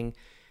 everything.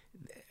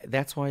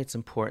 That's why it's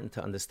important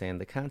to understand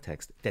the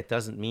context. That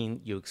doesn't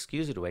mean you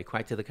excuse it away.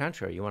 Quite to the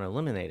contrary, you want to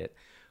eliminate it.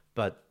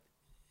 But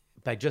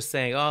by just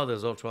saying, "Oh,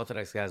 those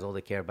ultra-Orthodox guys, all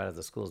they care about is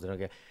the schools," they don't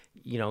care.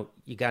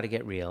 You got to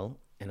get real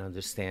and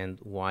understand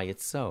why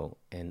it's so.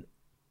 And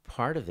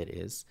part of it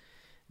is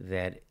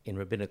that in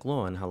rabbinic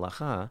law and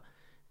halacha,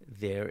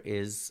 there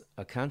is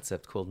a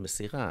concept called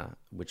mesirah,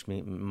 which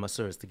means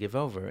masur is to give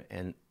over,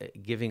 and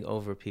giving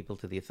over people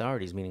to the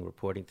authorities, meaning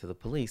reporting to the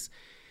police.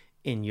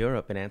 In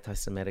Europe and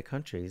anti-Semitic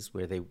countries,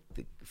 where the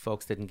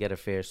folks didn't get a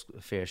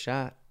fair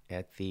shot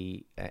at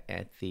the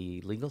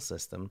legal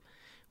system,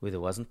 where there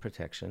wasn't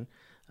protection,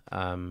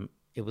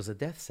 it was a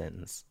death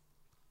sentence.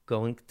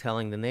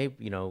 Telling the neighbor,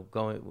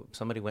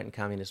 somebody went in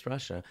communist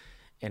Russia,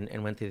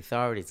 and went to the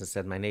authorities and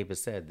said, my neighbor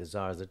said the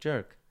Tsar is a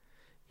jerk,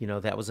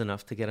 that was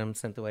enough to get him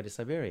sent away to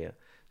Siberia.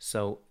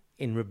 So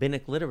in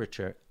rabbinic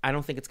literature, I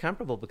don't think it's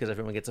comparable because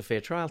everyone gets a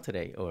fair trial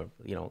today, or,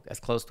 as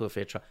close to a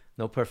fair trial.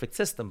 No perfect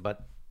system,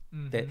 but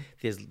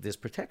there's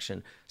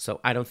protection. So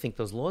I don't think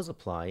those laws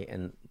apply.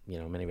 And,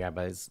 many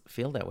rabbis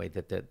feel that way,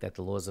 that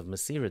the laws of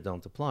Masira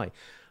don't apply.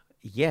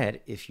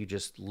 Yet, if you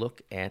just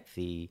look at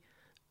the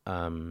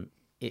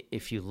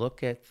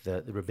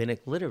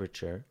rabbinic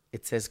literature,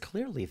 it says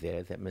clearly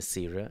there that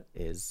Masira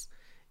is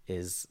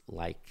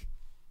like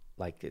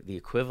the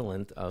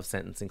equivalent of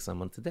sentencing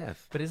someone to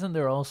death. But isn't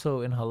there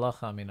also in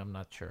halacha? I mean, I'm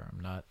not sure. I'm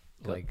not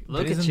like.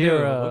 Look but at isn't you.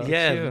 there, Look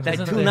at you. That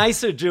isn't two there-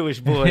 nicer Jewish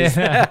boys.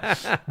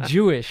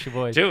 Jewish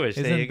boys. Jewish,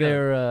 there you Isn't go.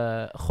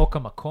 there chok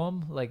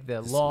hamakom, like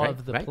the law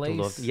of the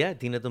place? law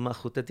Dina de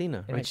Malchuta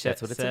Dina. Right, Which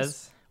that's what it says,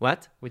 says.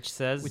 What? which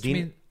says, Which Dina-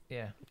 means,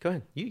 yeah. Go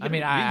ahead. I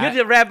mean,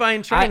 you're the rabbi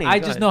in training. I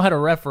Go just ahead. know how to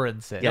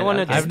reference it. Yeah, don't want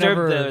to okay. I've disturb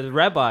never- the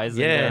rabbis.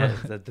 in Yeah,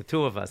 there. the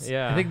two of us.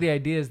 Yeah. I think the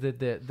idea is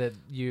that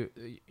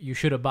you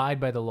should abide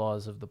by the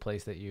laws of the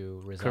place that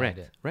you reside Correct.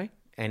 in. Right.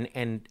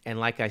 And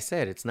like I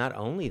said, it's not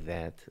only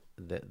that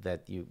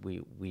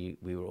we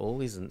were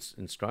always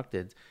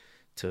instructed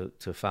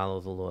to follow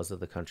the laws of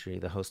the country,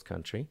 the host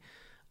country.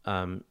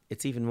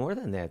 It's even more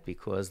than that,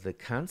 because the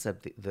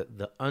concept,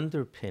 the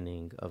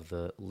underpinning of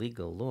the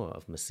legal law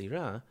of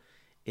Masirah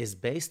is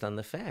based on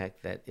the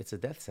fact that it's a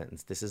death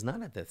sentence. This is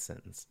not a death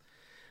sentence.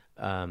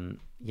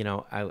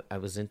 I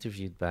was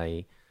interviewed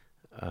by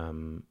a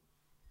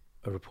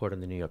reporter in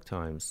the New York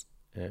Times,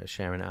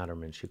 Sharon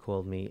Otterman. She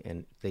called me,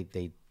 and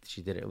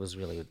she did it. It was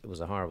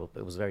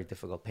very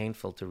difficult,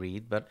 painful to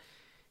read, but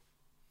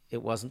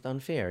it wasn't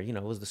unfair.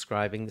 It was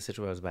describing the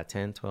situation. It was about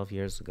 10, 12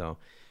 years ago.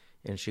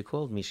 And she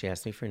called me, she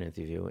asked me for an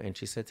interview, and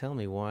she said, tell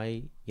me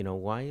why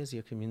is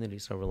your community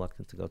so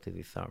reluctant to go to the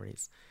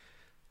authorities?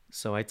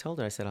 So I told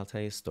her, I said, I'll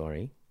tell you a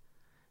story.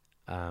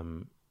 I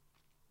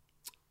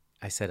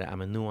said,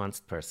 I'm a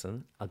nuanced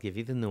person. I'll give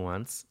you the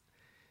nuance.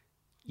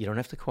 You don't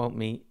have to quote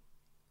me,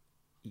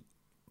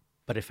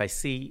 but if I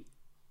see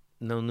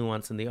no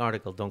nuance in the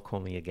article, don't call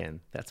me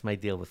again. That's my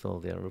deal with all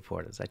the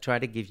reporters. I try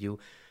to give you,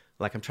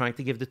 like I'm trying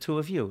to give the two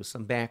of you,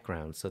 some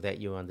background so that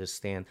you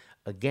understand.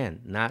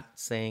 Again, not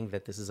saying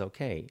that this is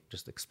okay,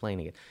 just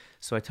explaining it.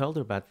 So I told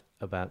her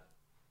about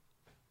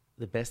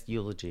the best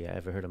eulogy I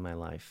ever heard in my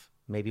life.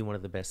 Maybe one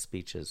of the best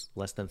speeches,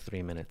 less than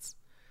 3 minutes.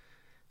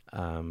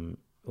 One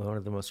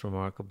of the most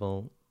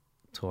remarkable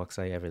talks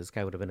I ever. This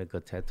guy would have been a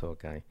good TED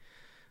Talk guy.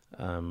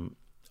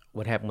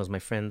 What happened was my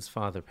friend's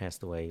father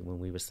passed away when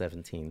we were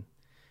 17,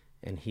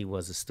 and he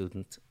was a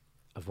student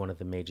of one of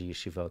the major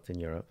yeshivot in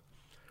Europe.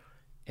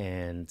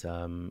 And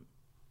I'm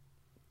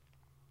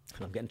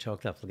getting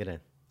choked up. Look at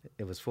it.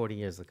 It was 40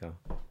 years ago.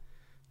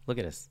 Look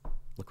at this.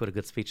 Look what a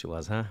good speech it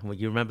was, huh? Well,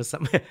 you remember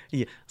something?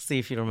 Yeah. See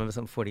if you don't remember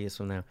something 40 years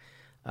from now.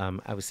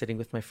 I was sitting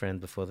with my friend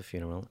before the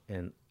funeral,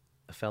 and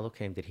a fellow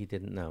came that he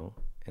didn't know.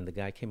 And the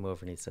guy came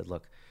over and he said,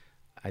 look,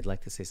 I'd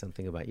like to say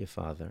something about your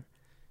father.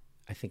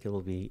 I think it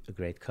will be a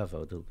great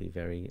kavod. It will be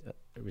very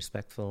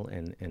respectful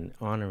and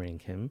honoring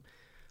him.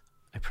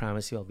 I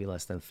promise you I'll be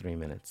less than 3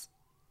 minutes.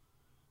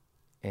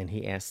 And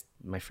he asked,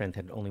 my friend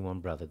had only one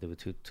brother. There were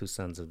two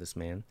sons of this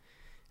man.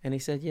 And he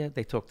said, yeah,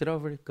 they talked it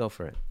over. Go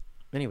for it.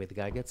 Anyway, the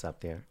guy gets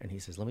up there and he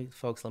says, let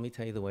me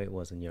tell you the way it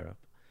was in Europe.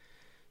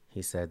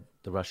 He said,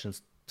 the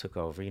Russians took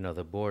over,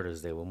 the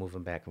borders, they were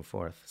moving back and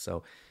forth.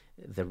 So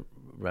the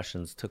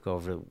Russians took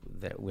over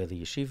where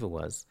the yeshiva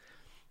was.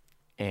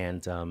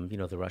 And,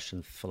 the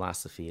Russian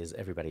philosophy is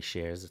everybody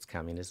shares. It's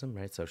communism,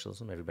 right?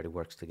 Socialism. Everybody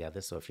works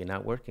together. So if you're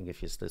not working,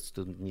 if you're still a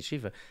student in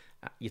yeshiva,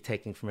 you're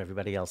taking from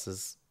everybody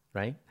else's,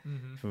 right?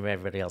 Mm-hmm. From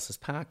everybody else's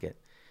pocket.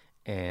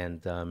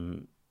 And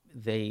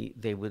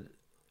they would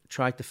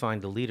try to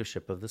find the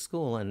leadership of the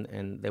school,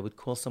 and they would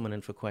call someone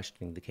in for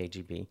questioning, the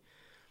KGB.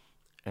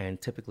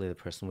 And typically the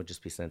person would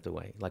just be sent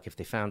away. Like if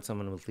they found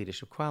someone with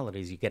leadership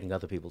qualities, you're getting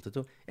other people to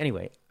do.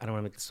 Anyway, I don't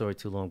want to make the story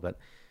too long, but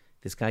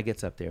this guy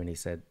gets up there and he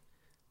said,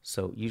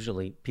 so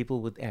usually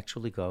people would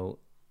actually go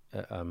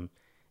and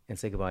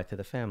say goodbye to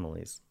the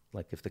families.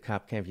 Like if the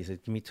cop came, he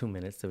said, give me 2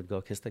 minutes. They would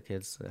go kiss the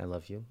kids. I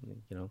love you.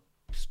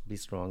 Be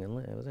strong and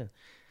live. That was it.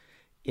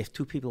 If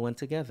two people went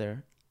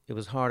together, it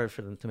was harder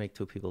for them to make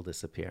two people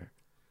disappear.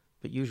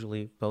 But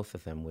usually both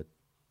of them would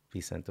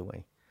be sent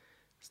away.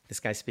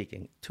 This guy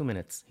speaking, 2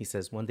 minutes. He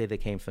says, one day they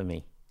came for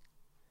me.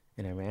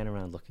 And I ran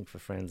around looking for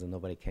friends and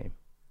nobody came.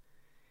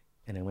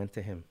 And I went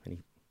to him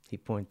and he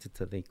pointed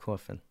to the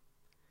coffin.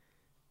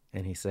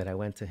 And he said, I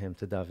went to him,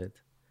 to David.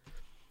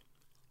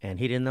 And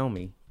he didn't know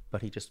me,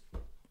 but he just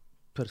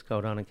put his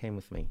coat on and came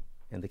with me.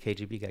 And the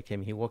KGB guy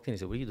came, he walked in, he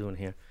said, what are you doing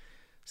here?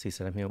 So he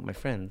said, I'm here with my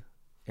friend.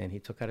 And he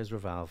took out his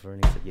revolver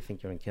and he said, you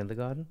think you're in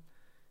kindergarten?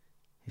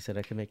 He said,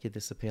 I can make you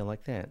disappear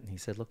like that. And he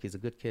said, look, he's a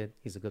good kid.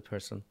 He's a good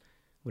person.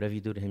 Whatever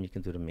you do to him, you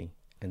can do to me.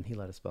 And he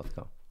let us both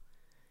go.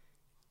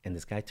 And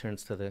this guy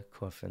turns to the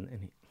coffin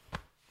and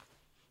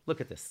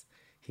look at this.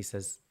 He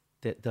says,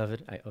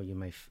 David, I owe you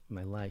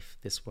my life,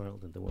 this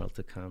world and the world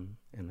to come,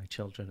 and my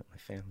children and my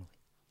family.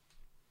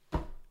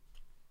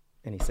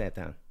 And he sat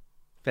down.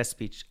 Best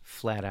speech,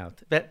 flat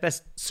out.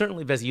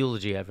 Certainly best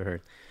eulogy I ever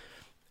heard.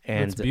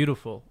 And It's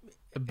beautiful.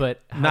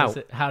 But now,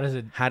 how does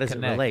it it connect?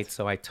 relate?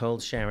 So I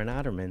told Sharon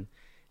Otterman,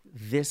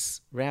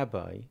 this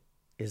rabbi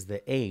is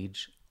the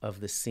age of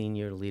the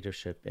senior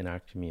leadership in our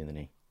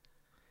community.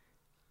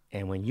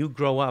 And when you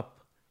grow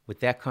up with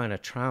that kind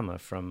of trauma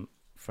from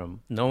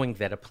knowing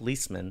that a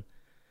policeman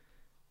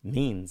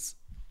means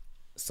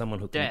someone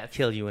who can Death.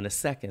 kill you in a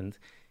second,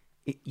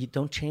 you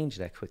don't change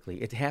that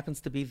quickly. It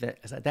happens to be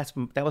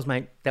that was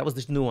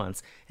the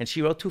nuance. And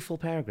she wrote 2 full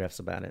paragraphs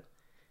about it.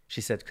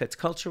 She said it's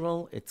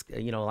cultural. It's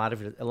a lot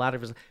of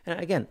it. And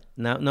again,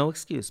 no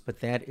excuse,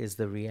 but that is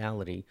the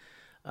reality.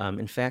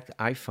 In fact,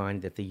 I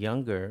find that the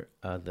younger,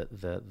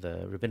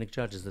 the rabbinic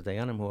judges, the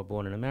dayanim who are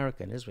born in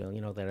America and Israel,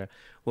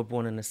 were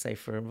born in a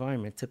safer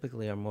environment,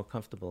 typically are more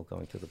comfortable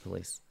going to the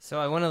police.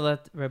 So I want to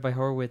let Rabbi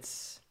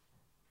Horowitz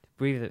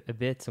breathe a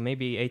bit. So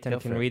maybe Eitan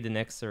can read an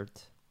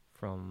excerpt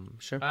from.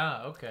 Sure.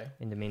 Okay.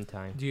 In the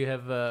meantime, Do you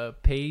have a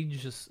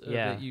page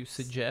that you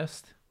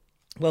suggest?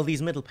 Well,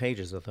 these middle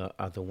pages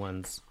are the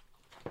ones.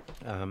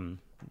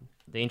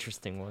 the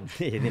interesting one.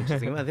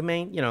 Interesting. Well, the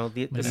main,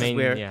 this main, is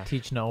where yeah.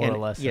 Teach Noah a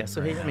lesson. Yeah.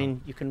 So right now.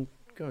 you can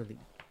go.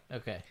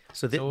 Okay.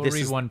 So, So we'll this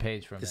read is one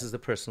page from this it. is the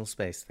personal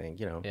space thing.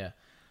 Yeah.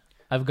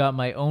 I've got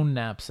my own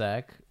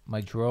knapsack,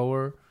 my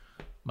drawer,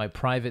 my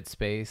private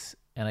space,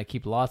 and I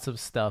keep lots of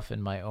stuff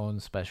in my own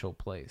special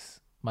place.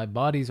 My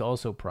body's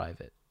also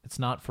private. It's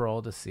not for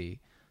all to see.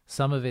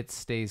 Some of it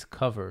stays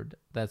covered.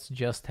 That's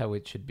just how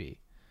it should be.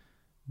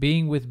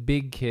 Being with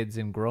big kids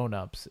and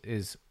grown-ups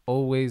is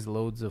always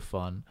loads of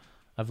fun.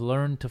 I've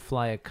learned to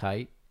fly a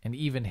kite and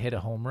even hit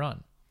a home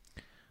run.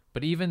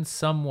 But even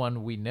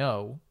someone we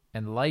know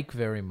and like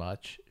very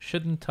much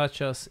shouldn't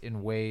touch us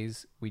in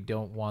ways we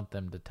don't want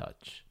them to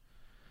touch.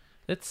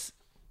 It's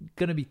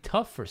going to be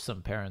tough for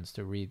some parents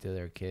to read to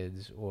their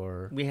kids,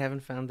 or... We haven't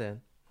found that.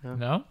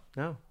 No?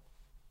 No,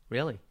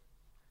 really.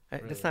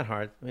 It's not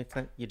hard. I mean,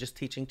 you're just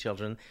teaching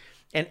children.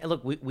 And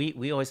look,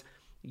 we always,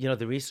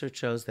 the research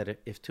shows that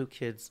if 2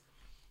 kids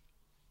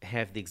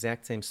have the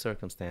exact same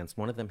circumstance,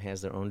 one of them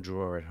has their own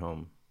drawer at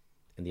home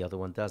and the other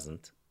one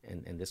doesn't.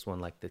 And this one,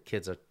 like the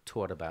kids are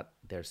taught about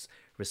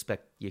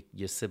respect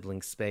your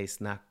sibling's space,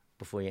 knock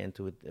before you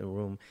enter a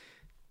room.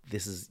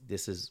 This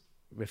is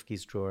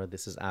Rivki's drawer.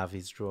 This is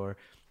Avi's drawer.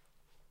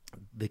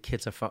 The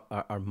kids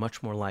are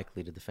much more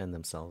likely to defend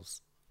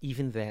themselves.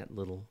 Even that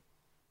little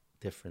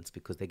difference,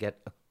 because they get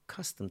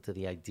accustomed to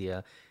the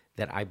idea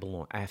that I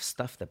belong. I have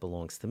stuff that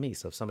belongs to me.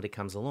 So if somebody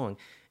comes along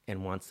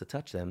and wants to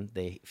touch them,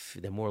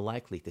 they're more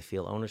likely to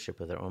feel ownership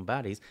of their own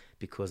bodies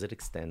because it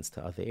extends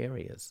to other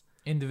areas.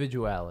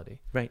 Individuality.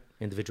 Right.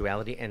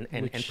 Individuality and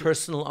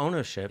personal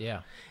ownership.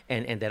 Yeah.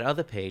 And that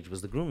other page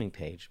was the grooming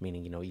page,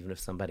 meaning, even if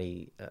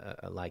somebody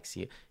likes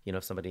you,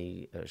 if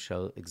somebody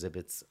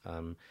exhibits,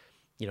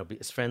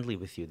 is friendly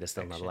with you, they're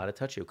still not allowed to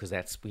touch you, because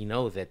we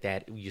know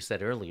that you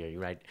said earlier,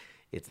 you're right,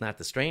 it's not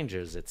the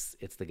strangers,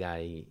 it's the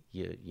guy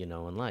you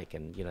know and like.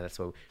 And, that's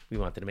why we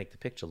wanted to make the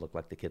picture look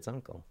like the kid's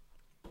uncle.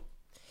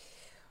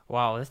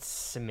 Wow,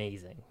 that's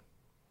amazing.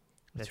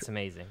 That's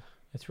amazing.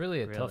 It's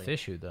really a tough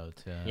issue, though,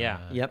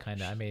 to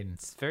kind of, I mean...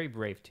 It's very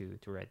brave to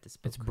write this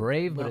book. It's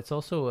brave, but it's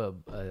also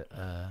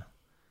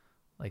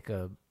I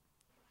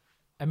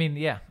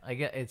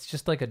get it's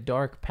just like a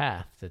dark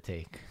path to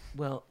take.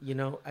 Well,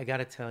 I got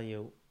to tell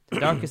you... The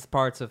darkest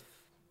parts of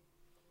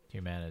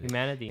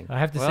humanity. I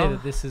have to say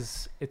that this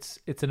is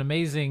it's an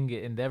amazing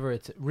endeavor.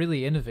 It's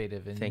really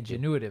innovative and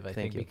ingenuitive, I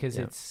think, because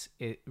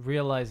it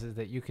realizes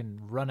that you can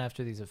run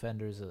after these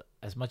offenders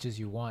as much as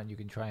you want. You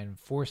can try and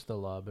enforce the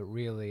law, but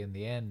really, in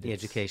the end, the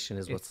education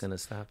is what's going to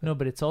stop it. No,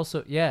 but it's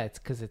also it's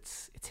because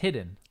it's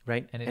hidden,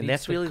 right? And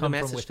that's really the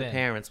message to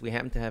parents. We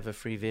happen to have a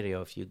free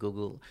video. If you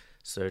Google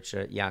search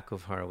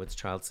Yaakov Horowitz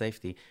Child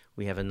Safety,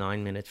 we have a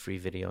 9-minute free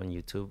video on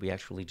YouTube. We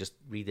actually just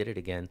redid it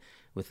again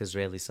with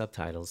Israeli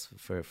subtitles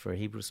for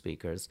Hebrew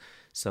speakers.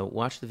 So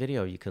watch the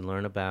video. You can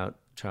learn about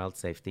child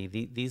safety.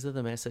 These are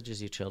the messages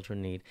your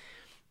children need.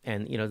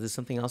 And, there's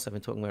something else I've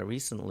been talking about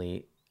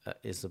recently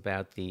is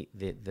about the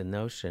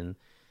notion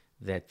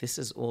that this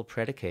is all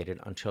predicated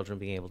on children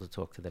being able to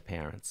talk to their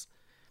parents.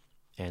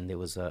 And there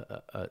was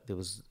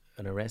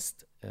an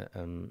arrest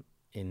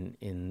in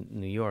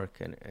New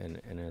York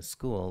in a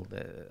school.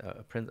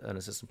 An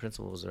assistant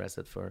principal was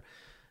arrested for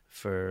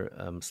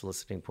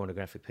soliciting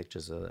pornographic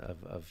pictures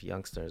of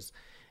youngsters.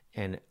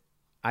 And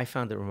I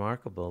found it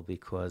remarkable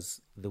because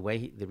the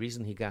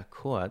reason he got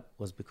caught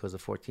was because a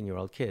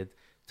 14-year-old kid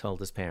told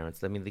his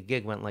parents. I mean, the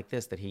gig went like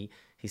this, that he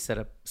set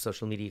up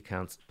social media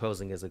accounts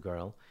posing as a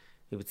girl.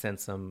 He would send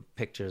some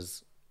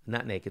pictures,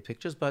 not naked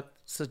pictures, but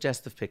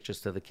suggestive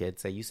pictures to the kid,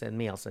 say, you send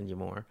me, I'll send you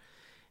more.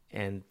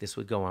 And this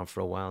would go on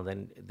for a while.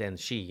 Then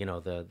she,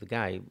 the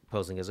guy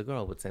posing as a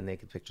girl, would send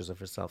naked pictures of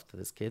herself to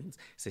this kid.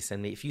 Say,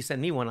 if you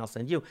send me one, I'll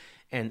send you.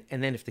 And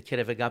then if the kid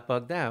ever got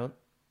bugged out,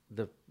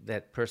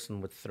 that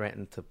person would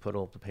threaten to put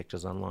all the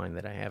pictures online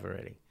that I have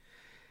already.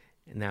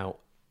 Now,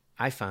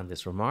 I found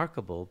this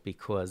remarkable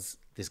because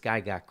this guy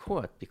got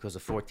caught because a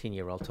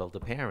 14-year-old told the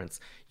parents,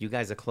 you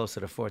guys are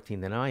closer to 14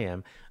 than I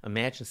am.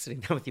 Imagine sitting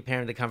down with your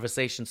parent, the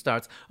conversation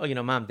starts,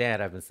 oh, Mom, Dad,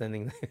 I've been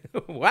sending,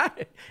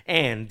 what?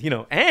 And,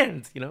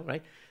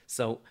 right?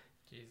 So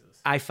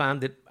Jesus. I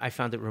found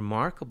it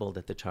remarkable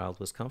that the child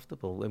was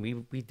comfortable.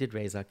 And we did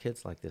raise our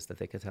kids like this, that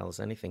they could tell us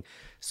anything.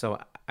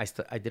 So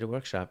I did a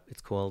workshop.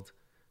 It's called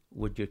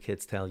Would Your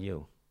Kids Tell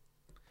You?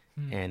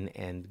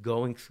 And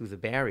going through the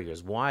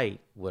barriers. Why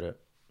would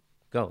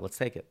go? Let's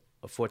take it.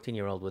 A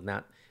 14-year-old would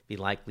not be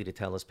likely to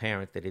tell his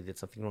parent that he did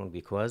something wrong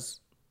because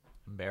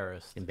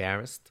Embarrassed.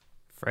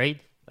 Afraid.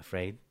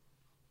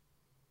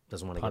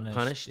 Doesn't want to get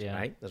punished,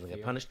 right? Doesn't want to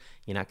get punished.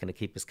 You're not going to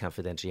keep his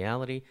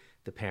confidentiality.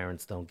 The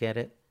parents don't get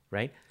it,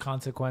 right?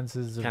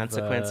 Consequences. You're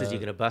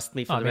going to bust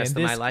me for the rest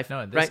of my life. No,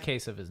 in this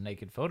case of his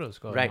naked photos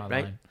going online.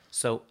 Right.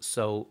 So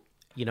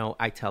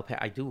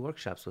I do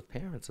workshops with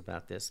parents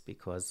about this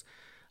because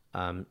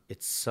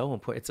it's so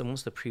important. It's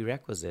almost a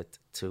prerequisite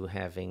to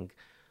having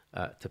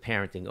to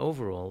parenting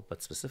overall,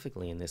 but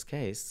specifically in this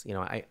case.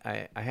 I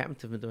happen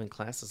to have been doing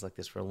classes like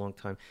this for a long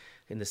time.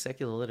 In the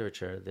secular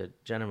literature, the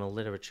general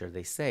literature,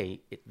 they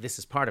say this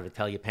is part of it.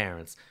 Tell your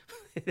parents.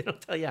 They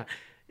don't tell you.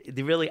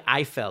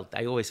 I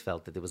always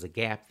felt that there was a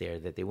gap there,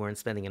 that they weren't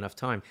spending enough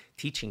time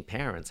teaching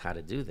parents how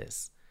to do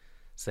this.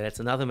 So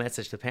that's another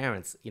message to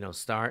parents.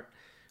 Start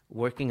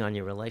working on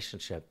your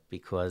relationship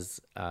because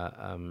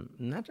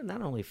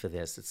not only for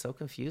this, it's so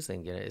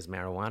confusing. Is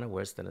marijuana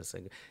worse than is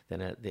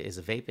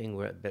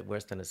vaping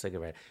worse than a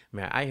cigarette?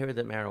 I heard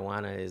that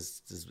marijuana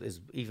is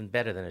even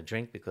better than a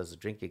drink because a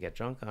drink you get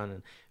drunk on,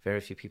 and very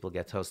few people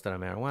get toasted on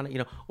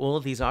marijuana. All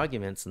of these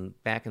arguments and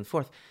back and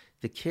forth.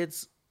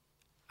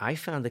 I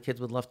found the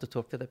kids would love to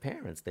talk to their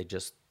parents. They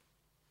just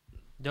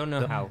don't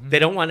know how. They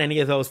don't want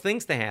any of those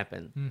things to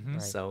happen. Mm-hmm.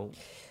 Right. So,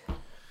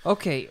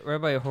 okay,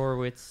 Rabbi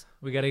Horowitz.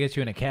 We got to get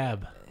you in a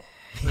cab.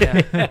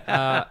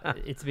 Yeah,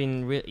 it's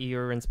been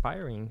you're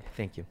inspiring.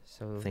 Thank you.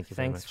 So thank you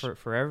very thanks much.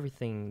 for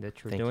everything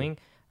that you're Thank doing.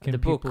 Can the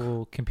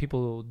can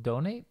people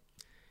donate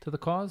to the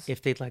cause?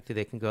 If they'd like to,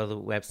 they can go to the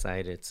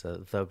website. It's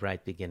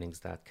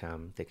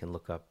thebrightbeginnings.com. They can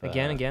look up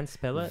again,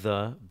 spell it.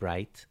 The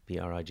Bright,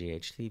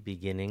 BRIGHT,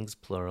 beginnings,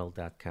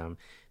 plural.com.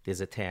 There's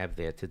a tab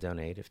there to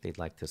donate if they'd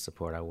like to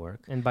support our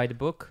work. And buy the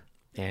book.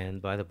 And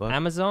buy the book.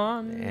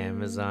 Amazon.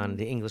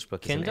 The English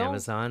book Kindle?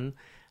 is on Amazon.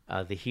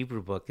 The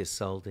Hebrew book is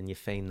sold in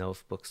Yefei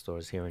Nof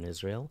bookstores here in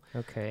Israel.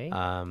 Okay.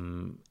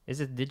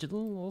 Is it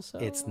digital also?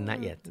 It's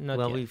not yet. Not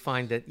well, yet. we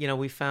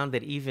found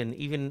that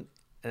even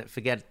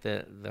forget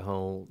the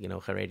whole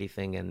Haredi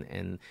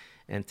thing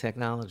and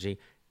technology.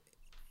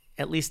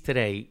 At least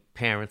today,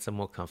 parents are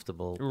more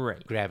comfortable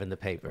grabbing the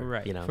paper.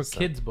 Right. For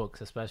kids' books,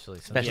 especially.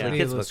 Especially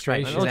kids' books,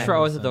 right. And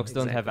ultra-Orthodox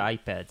don't have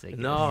iPads. I guess.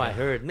 No, I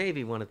heard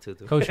maybe one or two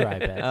do. Kosher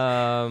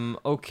iPads.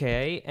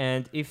 Okay,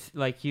 and if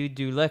you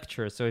do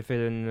lectures, so if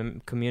a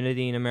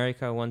community in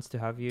America wants to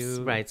have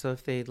you... Right, so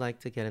if they'd like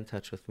to get in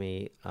touch with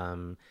me,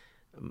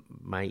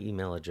 my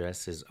email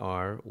address is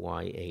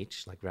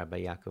RYH, like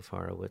Rabbi Yaakov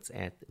Horowitz,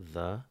 at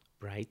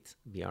thebright,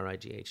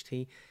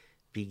 BRIGHT,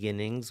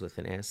 beginnings with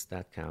an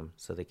S.com.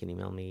 So they can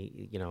email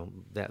me,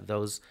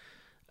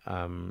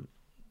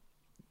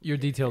 your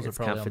details are it's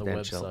probably on the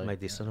confidential. website. My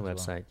details on the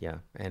website, yeah.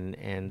 And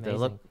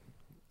Amazing.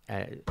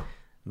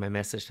 my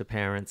message to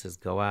parents is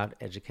go out,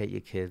 educate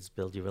your kids,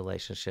 build your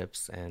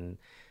relationships, and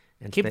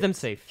keep them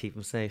safe. Keep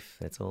them safe.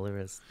 That's all there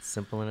is.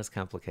 Simple and as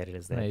complicated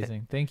as that.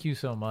 Amazing. Thank you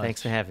so much.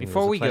 Thanks for having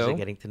Before me. we It was a pleasure go,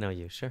 getting to know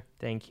you. Sure.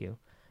 Thank you.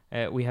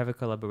 We have a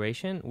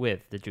collaboration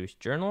with the Jewish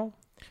Journal.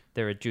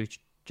 They're at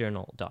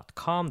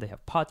jewishjournal.com. They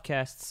have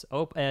podcasts,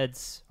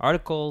 op-eds,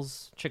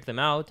 articles. Check them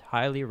out.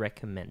 Highly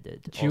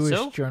recommended.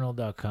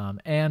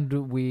 jewishjournal.com.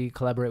 And we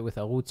collaborate with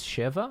Arutz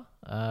Sheva.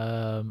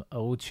 Arutz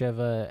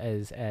Sheva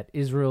is at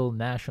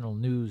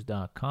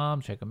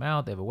israelnationalnews.com. Check them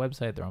out. They have a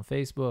website. They're on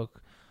Facebook.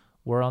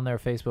 We're on their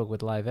Facebook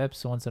with live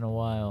eps once in a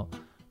while.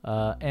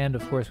 And,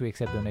 of course, we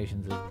accept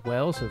donations as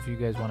well. So if you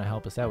guys want to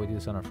help us out, we do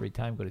this on our free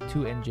time. Go to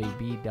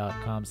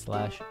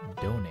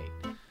 2njb.com/donate.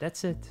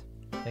 That's it.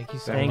 Thank you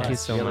so Thank much. you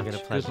so Really much. been a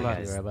pleasure, Good luck.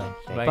 guys. Rabbi.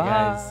 Thank Bye, you.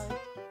 guys.